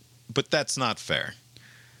sorry, but that's not fair.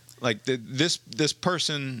 Like this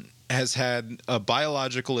person has had a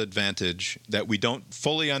biological advantage that we don't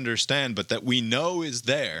fully understand, but that we know is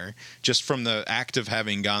there just from the act of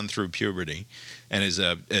having gone through puberty, and is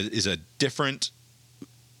a different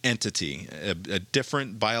entity, a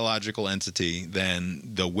different biological entity than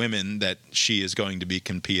the women that she is going to be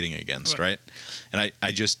competing against, right? And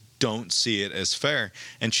I just don't see it as fair.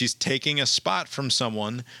 And she's taking a spot from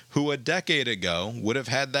someone who a decade ago would have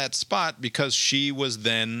had that spot because she was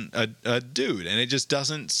then a dude. And it just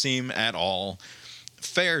doesn't seem at all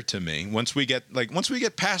fair to me once we get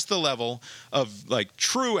past the level of like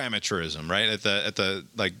true amateurism, right? At the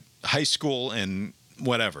like high school and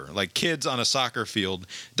whatever, like kids on a soccer field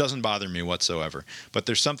doesn't bother me whatsoever. But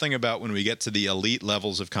there's something about when we get to the elite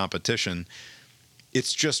levels of competition,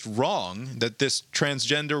 it's just wrong that this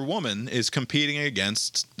transgender woman is competing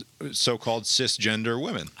against so-called cisgender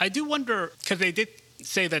women. I do wonder, because they did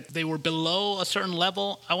say that they were below a certain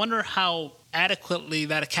level. I wonder how adequately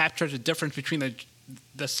that captures the difference between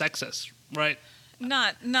the sexes, right?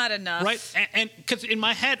 Not enough. Right? And because in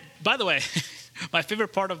my head, by the way, my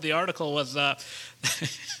favorite part of the article was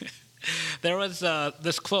there was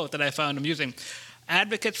this quote that I found amusing.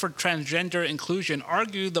 Advocates for transgender inclusion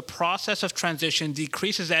argue the process of transition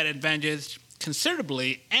decreases that advantage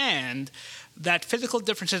considerably and that physical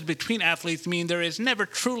differences between athletes mean there is never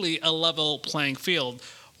truly a level playing field,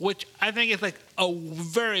 which I think is like a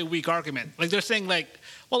very weak argument. Like they're saying like,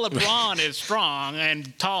 well, LeBron is strong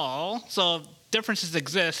and tall, so differences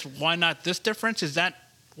exist. Why not this difference? Is that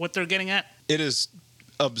what they're getting at? It is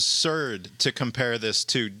absurd to compare this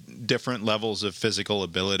to different levels of physical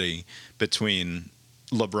ability between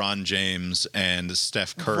LeBron James and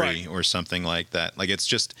Steph Curry or something like that. Like it's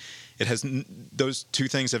just, it has those two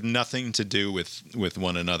things have nothing to do with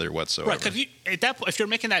one another whatsoever. Right, because if you're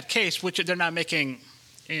making that case, which they're not making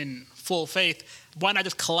in full faith, why not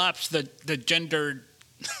just collapse the gender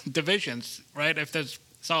divisions, right? If it's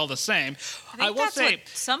all the same. I will that's say what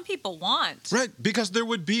some people want. Right, because there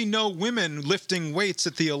would be no women lifting weights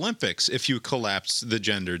at the Olympics if you collapse the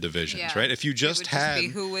gender divisions, right? If you just had be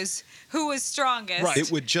who was strongest. Right.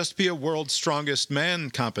 It would just be a world's strongest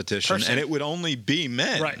man competition, and it would only be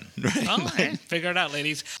men. Right. Oh, hey, figure it out,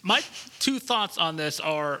 ladies. My two thoughts on this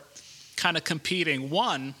are kind of competing.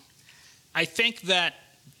 One, I think that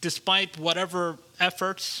despite whatever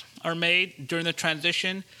efforts are made during the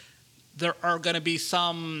transition, there are going to be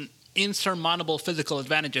some insurmountable physical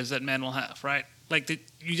advantages that men will have, right? Like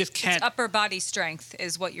you just can't. It's upper body strength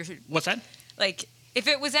is what you're. What's that? Like if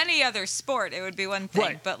it was any other sport, it would be one thing.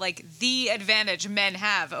 Right. But like the advantage men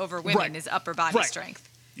have over women is upper body strength.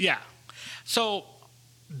 Yeah. So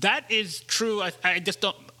that is true. I just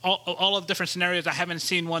don't. All of different scenarios, I haven't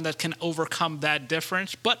seen one that can overcome that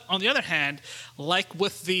difference. But on the other hand, like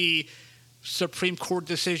with the Supreme Court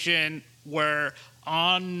decision where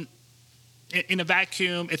in a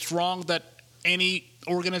vacuum, it's wrong that any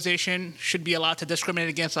organization should be allowed to discriminate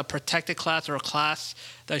against a protected class or a class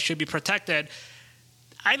that should be protected.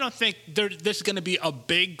 I don't think this is going to be a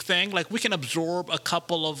big thing. Like, we can absorb a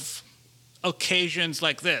couple of occasions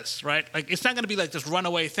like this, right? Like, it's not going to be like this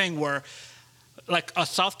runaway thing where, like a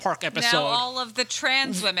South Park episode. Now all of the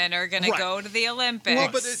trans women are going to go to the Olympics.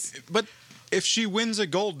 Well, but if she wins a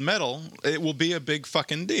gold medal, it will be a big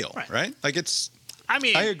fucking deal, right? Like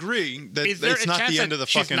I agree that it's not the end of the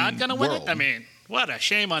fucking world. She's not going to win it? I mean, what a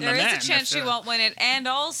shame on the man. There is a chance she won't win it. And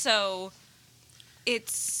also,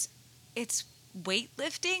 it's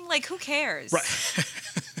weightlifting. Like, who cares? Right.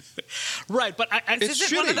 Right, but this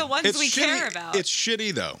isn't one of the ones we care about. It's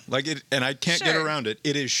shitty, though. Like, and I can't get around it.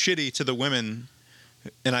 It is shitty to the women,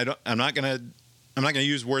 and I'm not gonna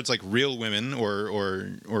use words like real women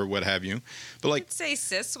or what have you, but like I'd say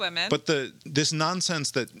cis women. But this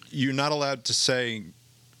nonsense that you're not allowed to say.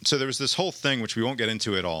 So there was this whole thing, which we won't get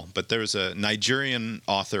into at all, but there was a Nigerian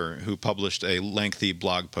author who published a lengthy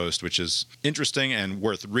blog post, which is interesting and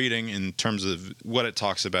worth reading in terms of what it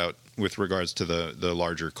talks about with regards to the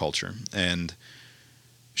larger culture. And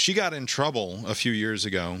she got in trouble a few years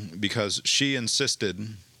ago because she insisted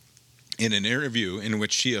in an interview in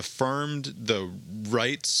which she affirmed the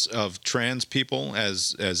rights of trans people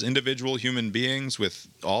as individual human beings with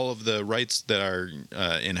all of the rights that are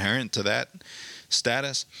inherent to that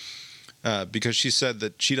status, because she said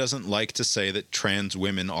that she doesn't like to say that trans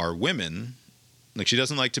women are women. Like, she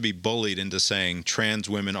doesn't like to be bullied into saying trans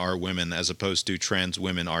women are women as opposed to trans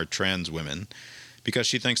women are trans women, because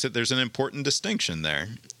she thinks that there's an important distinction there.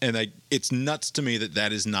 And it's nuts to me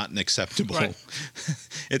that is not an acceptable. Right.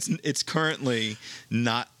 It's currently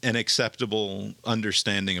not an acceptable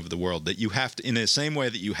understanding of the world, that you have to, in the same way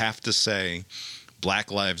that you have to say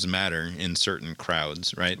Black Lives Matter in certain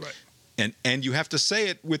crowds, right? And you have to say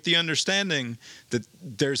it with the understanding that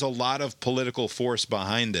there's a lot of political force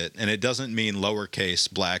behind it, and it doesn't mean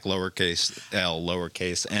lowercase black, lowercase l,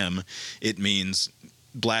 lowercase m. It means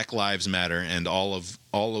Black Lives Matter and all of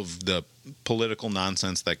the political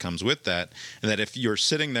nonsense that comes with that. And that if you're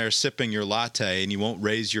sitting there sipping your latte and you won't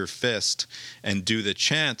raise your fist and do the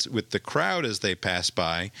chant with the crowd as they pass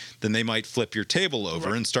by, then they might flip your table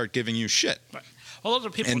over and start giving you shit. Right. Well, those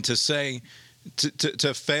are people. And to say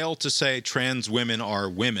To fail to say trans women are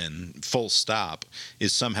women, full stop,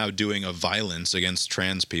 is somehow doing a violence against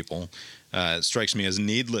trans people. It strikes me as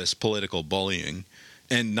needless political bullying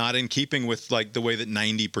and not in keeping with like the way that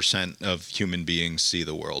 90% of human beings see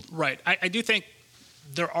the world. Right. I do think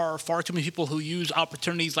there are far too many people who use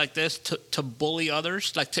opportunities like this to bully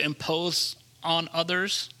others, like to impose on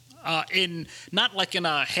others. In not like in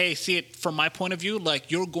a, hey, see it from my point of view,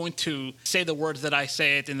 like you're going to say the words that I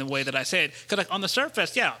say it in the way that I say it. Because like on the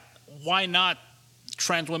surface, yeah, why not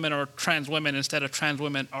trans women or trans women instead of trans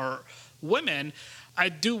women or women? I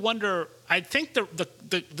do wonder, I think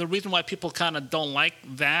the reason why people kind of don't like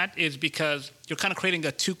that is because you're kind of creating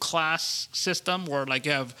a two-class system where like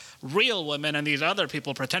you have real women and these other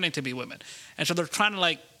people pretending to be women. And so they're trying to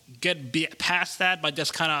like get past that by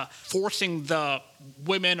just kind of forcing the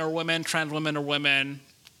women, trans women or women,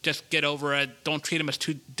 just get over it. Don't treat them as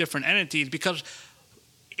two different entities, because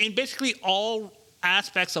in basically all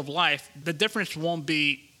aspects of life, the difference won't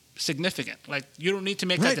be significant. Like you don't need to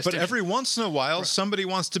make that distinction. But every once in a while, somebody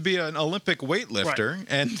wants to be an Olympic weightlifter,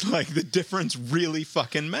 and like the difference really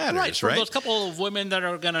fucking matters, right? For those couple of women that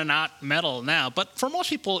are gonna not medal now, but for most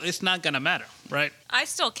people, it's not gonna matter, right? I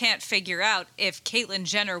still can't figure out if Caitlyn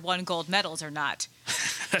Jenner won gold medals or not.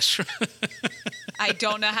 That's true. I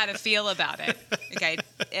don't know how to feel about it. Like, I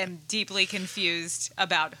am deeply confused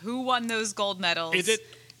about who won those gold medals. Is it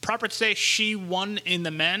proper to say she won in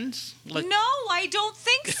the men's? Like, no, I don't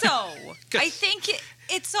think so. I think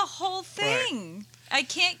it's a whole thing. Right. I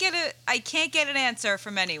can't get an answer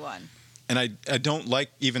from anyone. And I don't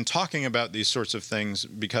like even talking about these sorts of things,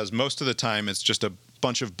 because most of the time it's just a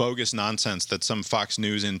bunch of bogus nonsense that some Fox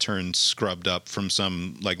News intern scrubbed up from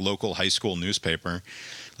some like local high school newspaper.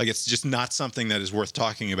 Like it's just not something that is worth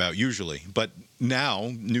talking about usually. But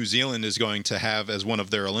now New Zealand is going to have as one of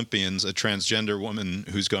their Olympians a transgender woman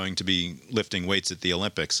who's going to be lifting weights at the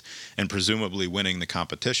Olympics and presumably winning the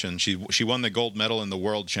competition. She won the gold medal in the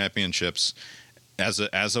World Championships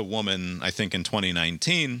as a woman, I think, in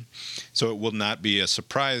 2019. So it will not be a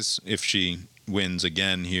surprise if she wins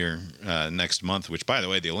again here next month, which, by the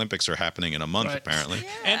way, the Olympics are happening in a month, apparently.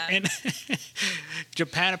 Yeah. And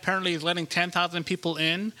Japan apparently is letting 10,000 people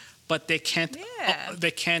in, but they can't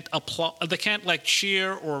applaud, they can't like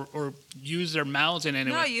cheer or use their mouths in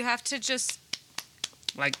any way. No, you have to just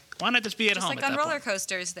like, why not just be at home? Just like on roller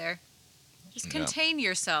coasters there. Just contain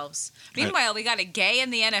yourselves. Meanwhile, we got a gay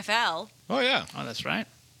in the NFL. Oh, yeah. Oh, that's right.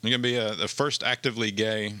 You're going to be the first actively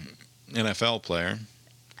gay NFL player.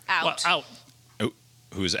 Out. Well, out.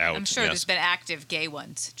 Who's out. I'm sure there's been active gay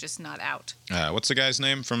ones, just not out. What's the guy's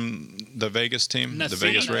name from the Vegas team? Nassib, the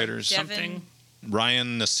Vegas Raiders? Something.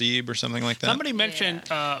 Ryan Nassib or something like that? Somebody mentioned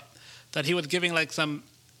that he was giving like some,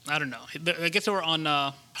 I don't know, I guess they were on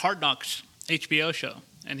Hard Knocks HBO show,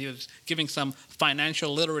 and he was giving some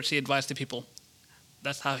financial literacy advice to people.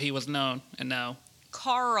 That's how he was known, and now...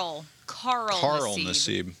 Carl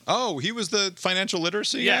Nassib. Oh, he was the financial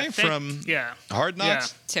literacy guy from Hard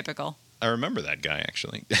Knocks? Yeah. Typical. I remember that guy,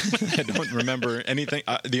 actually. I don't remember anything.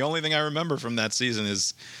 The only thing I remember from that season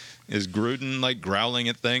is Gruden like growling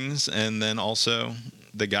at things, and then also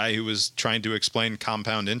the guy who was trying to explain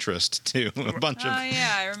compound interest to a bunch of... Oh,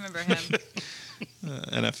 yeah, I remember him.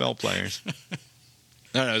 NFL players. I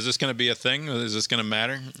don't know. Is this going to be a thing? Is this going to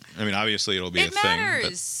matter? I mean, obviously it'll be a thing. It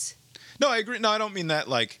matters. No, I agree. No, I don't mean that.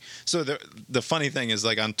 Like, so the funny thing is,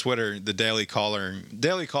 like on Twitter, the Daily Caller,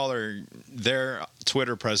 their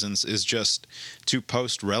Twitter presence is just to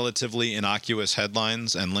post relatively innocuous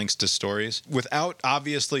headlines and links to stories without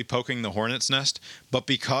obviously poking the hornet's nest, but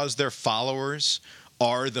because their followers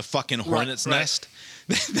are the fucking hornet's nest,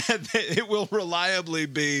 it will reliably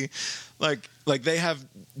be like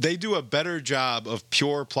they do a better job of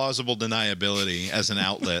pure plausible deniability as an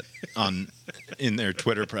outlet in their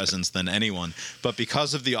Twitter presence than anyone. But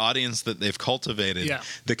because of the audience that they've cultivated,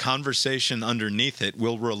 the conversation underneath it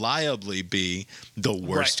will reliably be the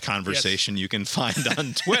worst conversation you can find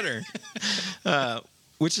on Twitter.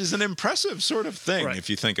 Which is an impressive sort of thing, if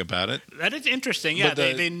you think about it. That is interesting. Yeah,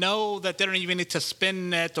 they know that they don't even need to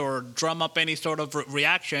spin it or drum up any sort of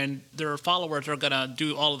reaction. Their followers are going to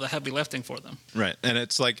do all of the heavy lifting for them. Right, and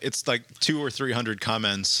it's like 200 or 300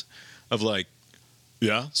 comments of like,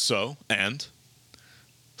 yeah, so, and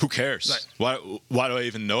who cares? Right. Why do I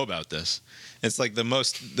even know about this? It's like the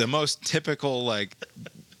most typical, like,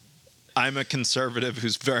 I'm a conservative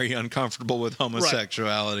who's very uncomfortable with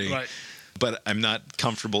homosexuality. Right. But I'm not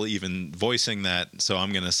comfortable even voicing that, so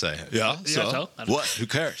I'm going to say, so what? Who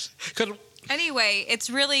cares? Anyway, it's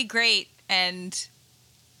really great, and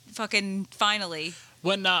fucking finally.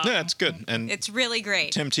 Yeah, it's good. And it's really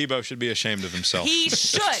great. Tim Tebow should be ashamed of himself. He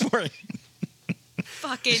should.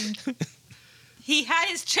 fucking... He had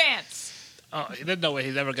his chance. Oh, there's no way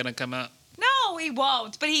he's ever going to come out. No, he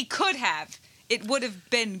won't, but he could have. It would have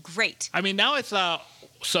been great. I mean, now it's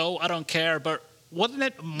so I don't care, but wasn't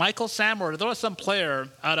it Michael Sam or there was some player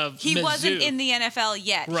out of He Mizzou? wasn't in the NFL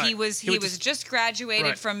yet. Right. He was just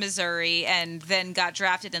graduated from Missouri and then got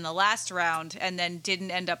drafted in the last round and then didn't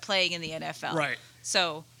end up playing in the NFL. Right.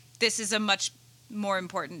 So this is a much more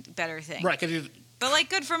important, better thing. Right. But, like,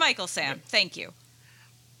 good for Michael Sam. Yeah. Thank you.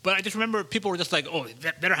 But I just remember people were just like, oh,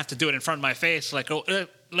 they don't have to do it in front of my face. Like,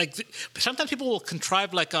 sometimes people will contrive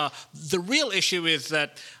the real issue is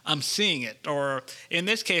that I'm seeing it. Or in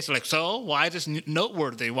this case, like, so why is this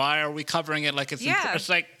noteworthy? Why are we covering it like it's it's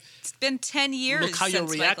like... It's been 10 years look how since you're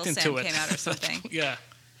reacting Michael Sam to it. came out or something. Yeah.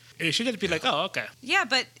 It should just be like, oh, okay. Yeah,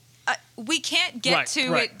 but we can't get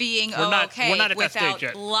to it being okay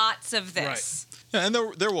without lots of this. Right. Yeah, and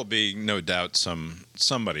there will be no doubt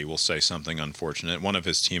somebody will say something unfortunate. One of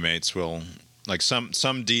his teammates will, like some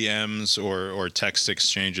DMs or text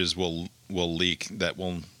exchanges will leak that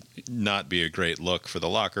will not be a great look for the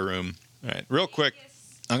locker room. All right, real quick,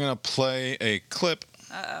 I'm going to play a clip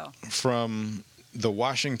from the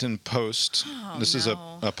Washington Post. This is a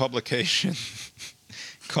publication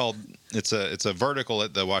called it's a vertical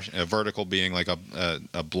at a vertical being like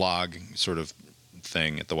a blog sort of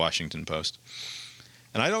thing at the Washington Post.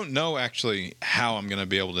 And I don't know actually how I'm going to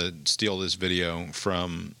be able to steal this video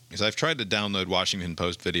from, because I've tried to download Washington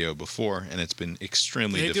Post video before, and it's been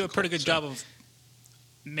extremely difficult. They do a pretty good job of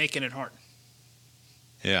making it hard.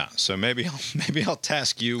 Yeah, so maybe I'll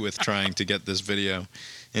task you with trying to get this video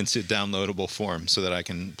into downloadable form so that I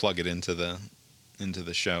can plug it into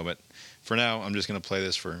the show. But for now, I'm just going to play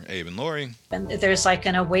this for Abe and Lori. And there's like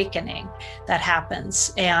an awakening that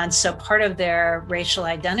happens. And so part of their racial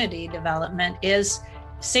identity development is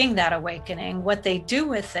seeing that awakening. What they do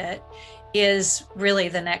with it is really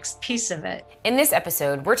the next piece of it. In this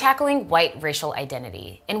episode, we're tackling white racial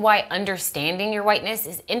identity and why understanding your whiteness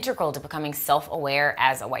is integral to becoming self-aware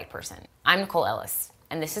as a white person. I'm Nicole Ellis,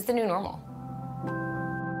 and this is The New Normal.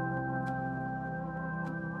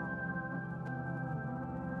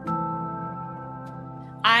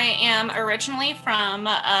 I am originally from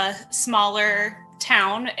a smaller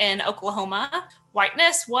town in Oklahoma.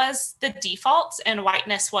 Whiteness was the default and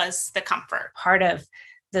whiteness was the comfort. Part of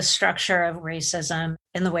the structure of racism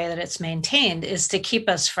and the way that it's maintained is to keep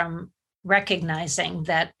us from recognizing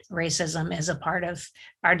that racism is a part of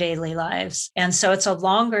our daily lives. And so it's a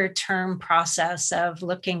longer term process of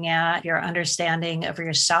looking at your understanding of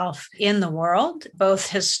yourself in the world, both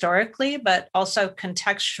historically, but also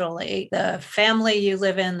contextually, the family you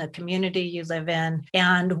live in, the community you live in,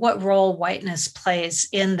 and what role whiteness plays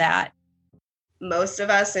in that. Most of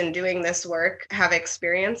us in doing this work have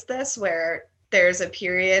experienced this, where there's a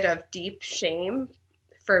period of deep shame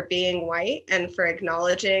for being white and for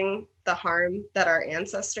acknowledging the harm that our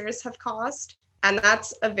ancestors have caused. And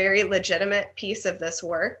that's a very legitimate piece of this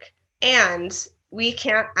work. And we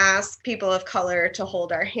can't ask people of color to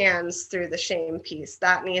hold our hands through the shame piece.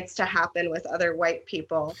 That needs to happen with other white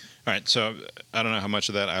people. All right, so I don't know how much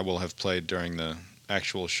of that I will have played during the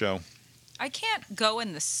actual show. I can't go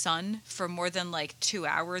in the sun for more than 2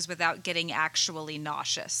 hours without getting actually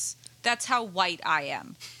nauseous. That's how white I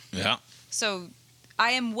am. Yeah. So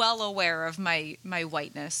I am well aware of my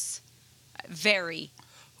whiteness. Very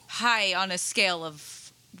high on a scale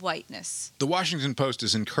of whiteness. The Washington Post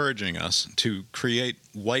is encouraging us to create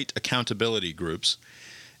white accountability groups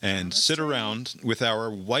and sit around with our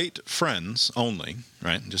white friends only,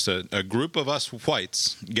 right? Just a group of us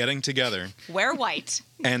whites getting together. We're white.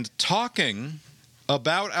 And talking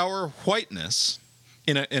about our whiteness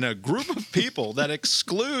in a group of people that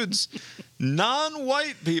excludes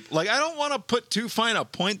non-white people. I don't want to put too fine a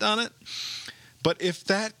point on it, but if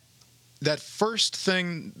that first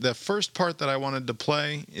thing, the first part that I wanted to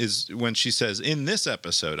play is when she says in this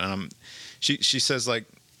episode, and she says I'm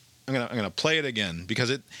gonna play it again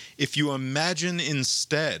because if you imagine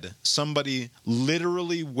instead somebody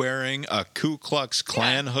literally wearing a Ku Klux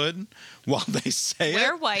Klan hood while they say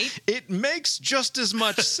We're white. It makes just as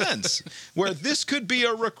much sense. Where this could be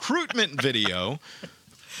a recruitment video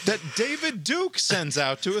that David Duke sends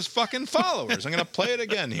out to his fucking followers. I'm gonna play it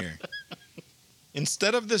again here.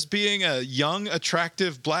 Instead of this being a young,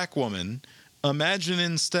 attractive black woman, imagine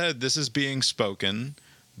instead this is being spoken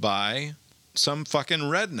by some fucking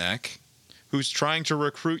redneck who's trying to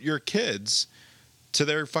recruit your kids to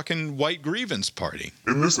their fucking white grievance party.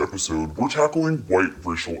 In this episode, we're tackling white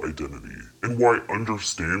racial identity and why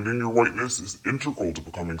understanding your whiteness is integral to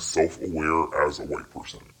becoming self-aware as a white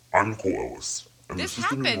person. I'm Nicole Ellis. And this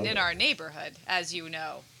happened in our neighborhood, as you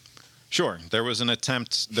know. Sure, there was an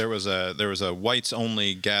attempt. There was a whites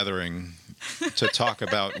only gathering to talk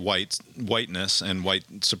about whiteness and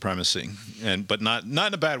white supremacy, but not in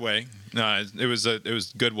a bad way. No, it was a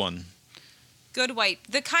good one. Good white,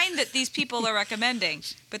 the kind that these people are recommending.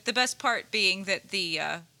 But the best part being that the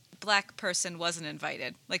black person wasn't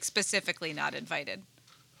invited, like specifically not invited,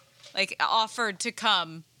 like offered to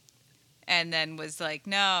come, and then was like,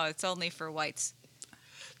 no, it's only for whites.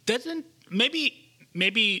 Doesn't maybe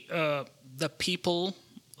the people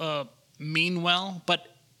mean well, but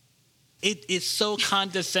it is so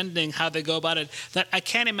condescending how they go about it that I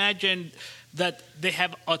can't imagine that they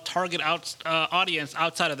have a target audience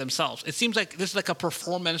outside of themselves. It seems like this is like a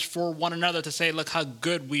performance for one another to say, look how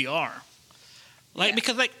good we are.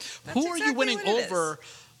 Because who are you winning over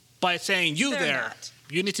by saying you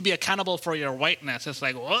need to be accountable for your whiteness? It's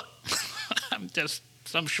like, what? I'm just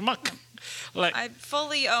some schmuck. I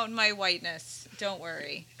fully own my whiteness. Don't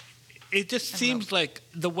worry. It just seems like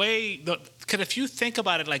the way because if you think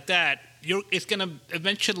about it like that, it's going to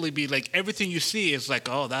eventually be like everything you see is like,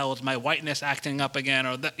 oh, that was my whiteness acting up again,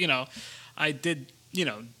 or that I did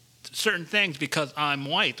certain things because I'm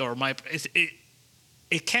white, or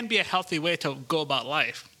it can be a healthy way to go about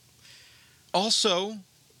life. Also,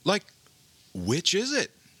 which is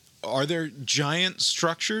it? Are there giant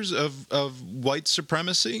structures of white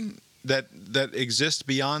supremacy that exist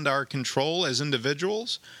beyond our control as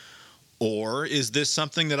individuals? Or is this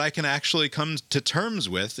something that I can actually come to terms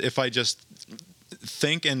with if I just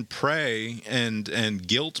think and pray and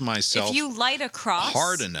guilt myself if you light a cross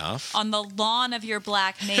hard enough on the lawn of your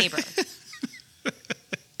black neighbor?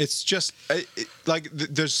 It's just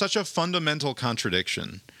there's such a fundamental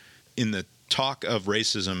contradiction in the talk of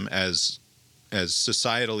racism as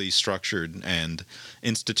societally structured and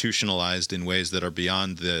institutionalized in ways that are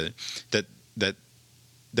beyond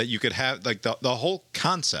that you could have the whole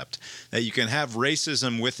concept that you can have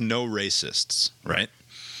racism with no racists, right?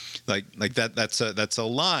 Like that's a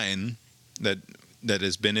line that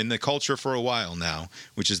has been in the culture for a while now,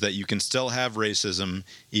 which is that you can still have racism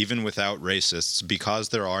even without racists because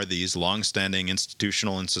there are these longstanding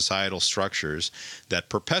institutional and societal structures that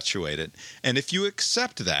perpetuate it. And if you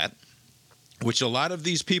accept that, which a lot of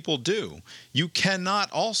these people do, you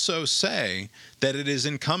cannot also say that it is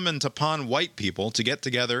incumbent upon white people to get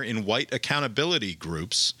together in white accountability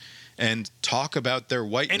groups and talk about their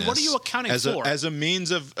whiteness. And what are you accounting for? As a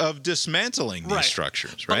means of dismantling these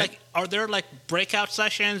structures, right? But are there breakout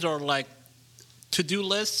sessions or to-do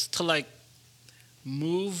lists to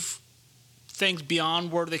move things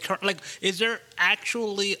beyond where they currently is there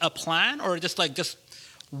actually a plan, or just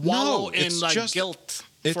wallow in guilt?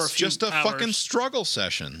 It's just a fucking struggle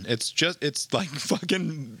session. It's like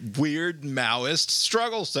fucking weird Maoist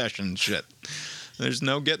struggle session shit. There's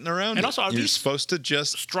no getting around it. And also, are You're these supposed to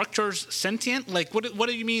just structures sentient? What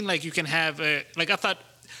do you mean? You can have I thought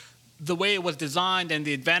the way it was designed and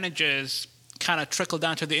the advantages kind of trickle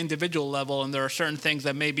down to the individual level, and there are certain things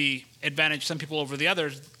that maybe advantage some people over the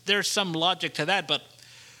others. There's some logic to that, but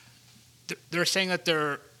they're saying that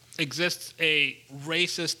there exists a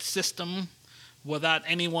racist system without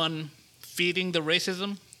anyone feeding the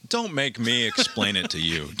racism? Don't make me explain it to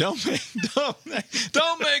you. Don't make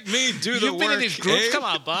me do the You've work. Been in these groups? Come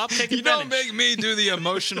on, Bob. Take advantage. You don't make me do the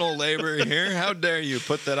emotional labor here. How dare you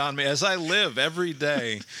put that on me as I live every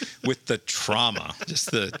day with the trauma, just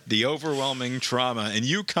the overwhelming trauma, and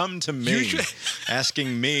you come to me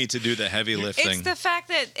asking me to do the heavy lifting. It's the fact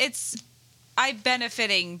that I'm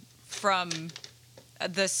benefiting from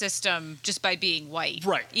the system just by being white.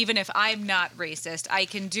 Right. Even if I'm not racist, I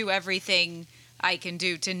can do everything I can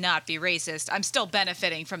do to not be racist. I'm still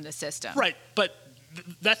benefiting from the system. Right, but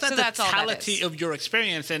that's not the totality of your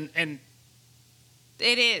experience, and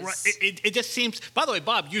it is. Right, it just seems. By the way,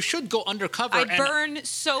 Bob, you should go undercover. I burn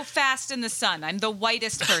so fast in the sun. I'm the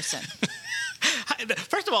whitest person.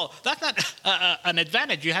 First of all, that's not an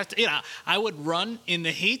advantage. You have to. I would run in the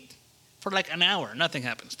heat for an hour. Nothing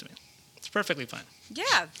happens to me. It's perfectly fine.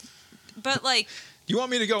 Yeah, but You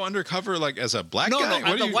want me to go undercover as a black guy? No,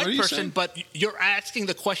 I'm a white person, but you're asking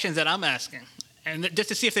the questions that I'm asking, and just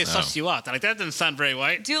to see if they suss you out. That doesn't sound very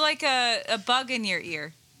white. Do a bug in your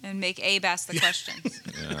ear and make Abe ask the questions.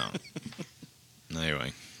 Yeah.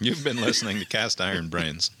 Anyway, you've been listening to Cast Iron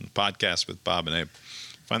Brains, a podcast with Bob and Abe.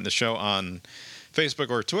 Find the show on Facebook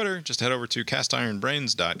or Twitter. Just head over to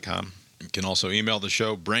castironbrains.com. You can also email the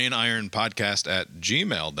show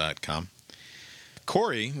brainironpodcast@gmail.com.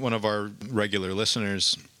 Corey, one of our regular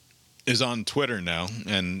listeners, is on Twitter now,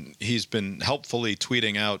 and he's been helpfully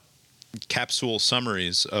tweeting out capsule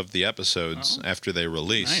summaries of the episodes after they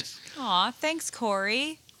release. Nice. Aw, thanks,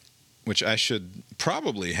 Corey. which I should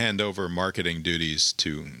probably hand over marketing duties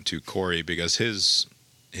to Corey, because his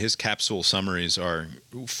capsule summaries are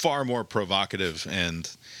far more provocative and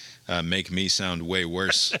make me sound way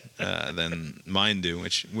worse than mine do,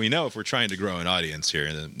 which we know if we're trying to grow an audience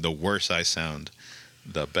here, the worse I sound,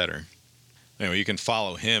 the better. Anyway, you can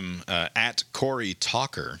follow him at Corey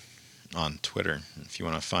Talker on Twitter if you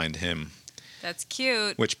want to find him. That's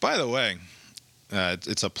cute. Which, by the way,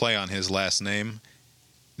 it's a play on his last name.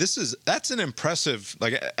 That's an impressive,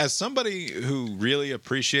 like, as somebody who really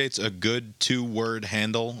appreciates a good 2-word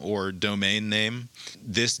handle or domain name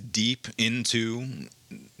this deep into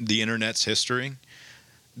the internet's history,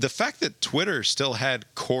 the fact that Twitter still had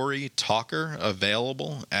Corey Talker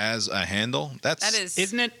available as a handle,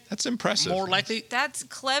 isn't it? That's impressive. More likely, that's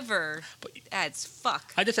clever as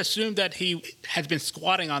fuck. I just assumed that he has been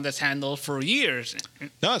squatting on this handle for years.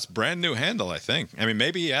 No, it's a brand new handle, I think. I mean,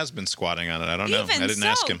 maybe he has been squatting on it. I don't know. I didn't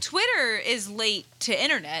ask him. Twitter is late to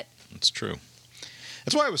internet. That's true.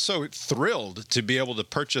 That's why I was so thrilled to be able to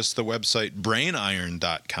purchase the website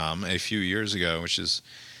brainiron.com a few years ago, which is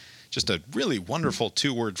just a really wonderful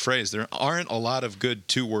 2-word phrase. There aren't a lot of good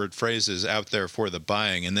 2-word phrases out there for the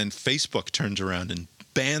buying. And then Facebook turns around and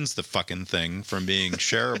bans the fucking thing from being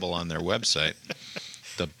shareable on their website.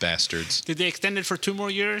 The bastards. Did they extend it for 2 more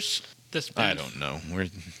years? I don't know.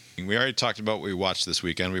 We already talked about what we watched this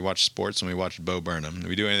weekend. We watched sports and we watched Bo Burnham. Did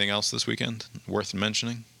we do anything else this weekend worth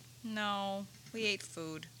mentioning? No, we ate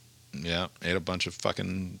food. Yeah, ate a bunch of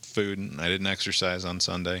fucking food. I didn't exercise on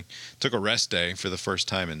Sunday. Took a rest day for the first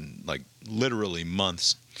time in, like, literally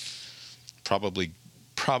months. Probably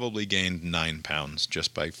gained 9 pounds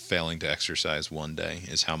just by failing to exercise one day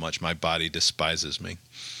is how much my body despises me.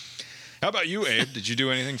 How about you, Abe? Did you do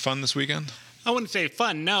anything fun this weekend? I wouldn't say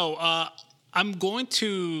fun, no. I'm going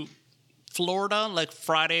to Florida, like,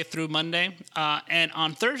 Friday through Monday. And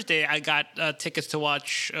on Thursday, I got tickets to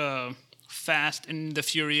watch Fast and the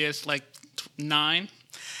Furious, like 9,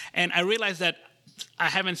 and I realized that I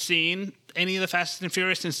haven't seen any of the Fast and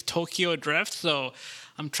Furious since Tokyo Drift, so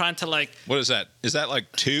I'm trying to, like... What is that? Is that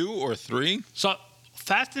like 2 or 3? So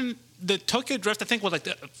Fast and the Tokyo Drift, I think, was like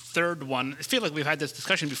the 3rd one. I feel like we've had this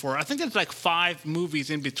discussion before. I think there's like 5 movies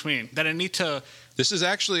in between that I need to... This is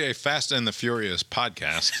actually a Fast and the Furious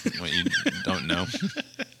podcast, what you don't know.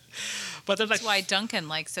 But there's, like, that's why Duncan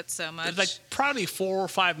likes it so much. There's like probably 4 or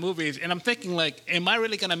 5 movies, and I'm thinking, like, am I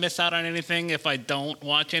really gonna miss out on anything if I don't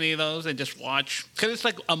watch any of those and just watch? Because it's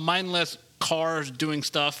like a mindless cars doing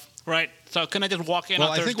stuff, right? So can I just walk in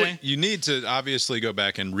on Thursday? Well, I think you need to obviously go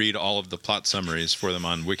back and read all of the plot summaries for them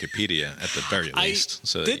on Wikipedia at the very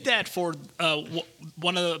least. I did that for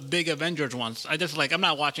one of the big Avengers ones. I just, like, I'm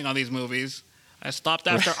not watching all these movies. I stopped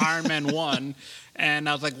after Iron Man 1, and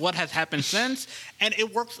I was like, what has happened since? And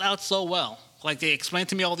it works out so well. Like, they explained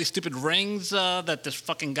to me all these stupid rings that this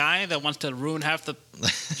fucking guy that wants to ruin half the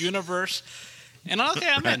universe. And okay,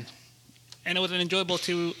 I'm in. And it was an enjoyable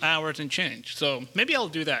 2 hours and change. So maybe I'll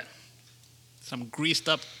do that. Some greased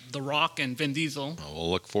up The Rock and Vin Diesel. Well, we'll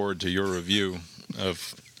look forward to your review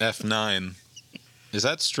of F9. Is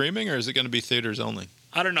that streaming, or is it going to be theaters only?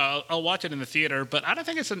 I don't know. I'll watch it in the theater, but I don't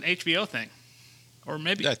think it's an HBO thing. Or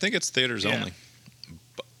maybe... Yeah, I think it's theaters only.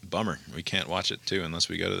 Bummer. We can't watch it, too, unless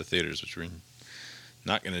we go to the theaters, which we're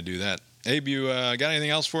not going to do that. Abe, you got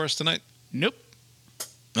anything else for us tonight? Nope.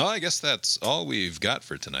 Well, I guess that's all we've got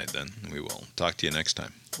for tonight, then. We will talk to you next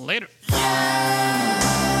time. Later.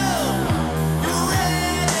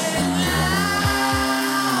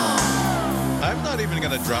 I'm not even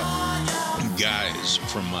going to drop guys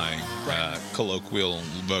from my colloquial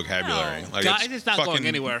vocabulary. No, like, guys is not going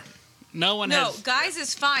anywhere. No, guys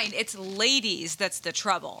is fine. It's ladies that's the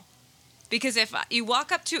trouble. Because if you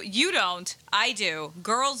walk up to... You don't. I do.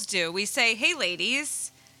 Girls do. We say, hey,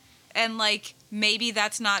 ladies. And, like, maybe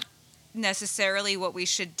that's not necessarily what we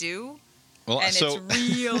should do. Well, and it's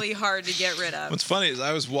really hard to get rid of. What's funny is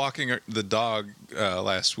I was walking the dog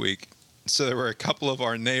last week. So there were a couple of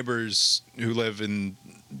our neighbors who live in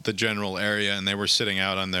the general area, and they were sitting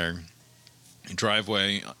out on their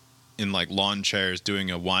driveway in, like, lawn chairs doing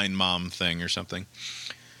a wine mom thing or something.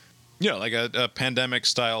 You know, like a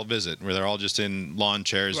pandemic-style visit where they're all just in lawn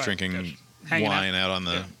chairs drinking wine out on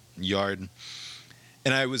the yard.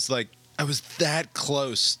 And I was like, I was that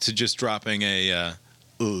close to just dropping a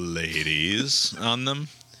ladies on them.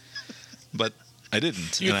 But I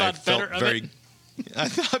didn't. You thought better of it? I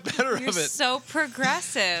thought better of it. You're so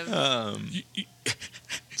progressive.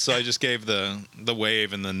 So I just gave the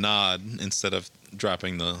wave and the nod instead of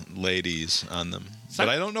dropping the ladies on them. But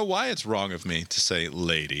I don't know why it's wrong of me to say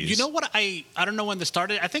ladies. You know what? I don't know when this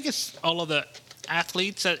started. I think it's all of the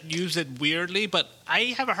athletes that use it weirdly, but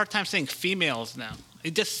I have a hard time saying females now.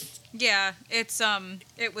 It just... Yeah,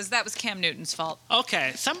 that was Cam Newton's fault.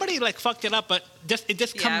 Okay, somebody like fucked it up, but it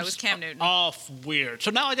just comes it was Cam Newton. Off weird. So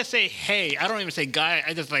now I just say hey. I don't even say guy.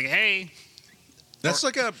 I just like hey.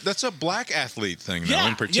 That's a black athlete thing though,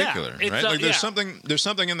 in particular, right? Like there's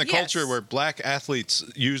something in the culture where black athletes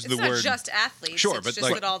use the word. It's not just athletes. Sure, it's but just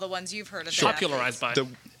with all the ones you've heard of. Popularized by.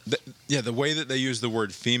 The way that they use the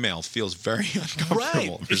word female feels very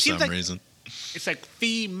uncomfortable for some reason. It's like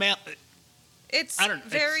female. It's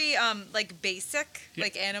very like basic,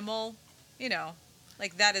 like animal,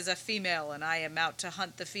 like that is a female and I am out to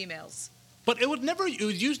hunt the females. But it would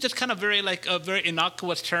use this kind of very like a very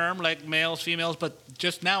innocuous term like males, females, but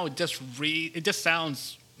just now it just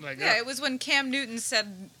sounds like it was when Cam Newton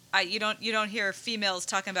said you don't hear females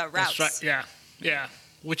talking about routes. That's right. Yeah.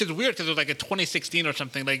 Which is weird because it was like in 2016 or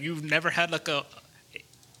something. Like you've never had like a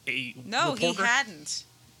No, reporter? He hadn't.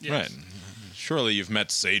 Yes. Right. Surely you've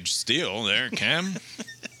met Sage Steele there, Cam.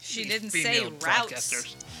 She didn't say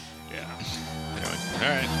routes. Yeah. Anyway, all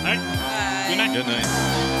right. Bye. Good night. Good night.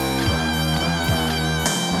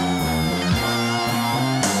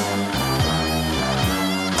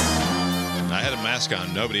 I had a mask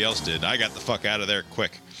on. Nobody else did. I got the fuck out of there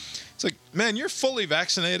quick. It's like, man, you're fully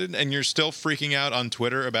vaccinated and you're still freaking out on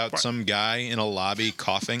Twitter about some guy in a lobby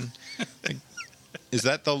coughing. Like, is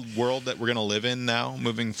that the world that we're going to live in now,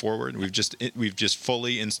 moving forward? We've just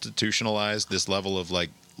fully institutionalized this level of like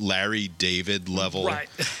Larry David level. Right.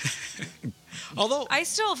 Although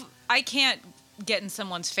I can't get in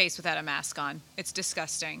someone's face without a mask on. It's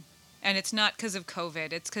disgusting. And it's not because of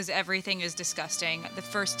COVID. It's because everything is disgusting. The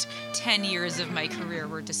first 10 years of my career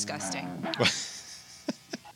were disgusting.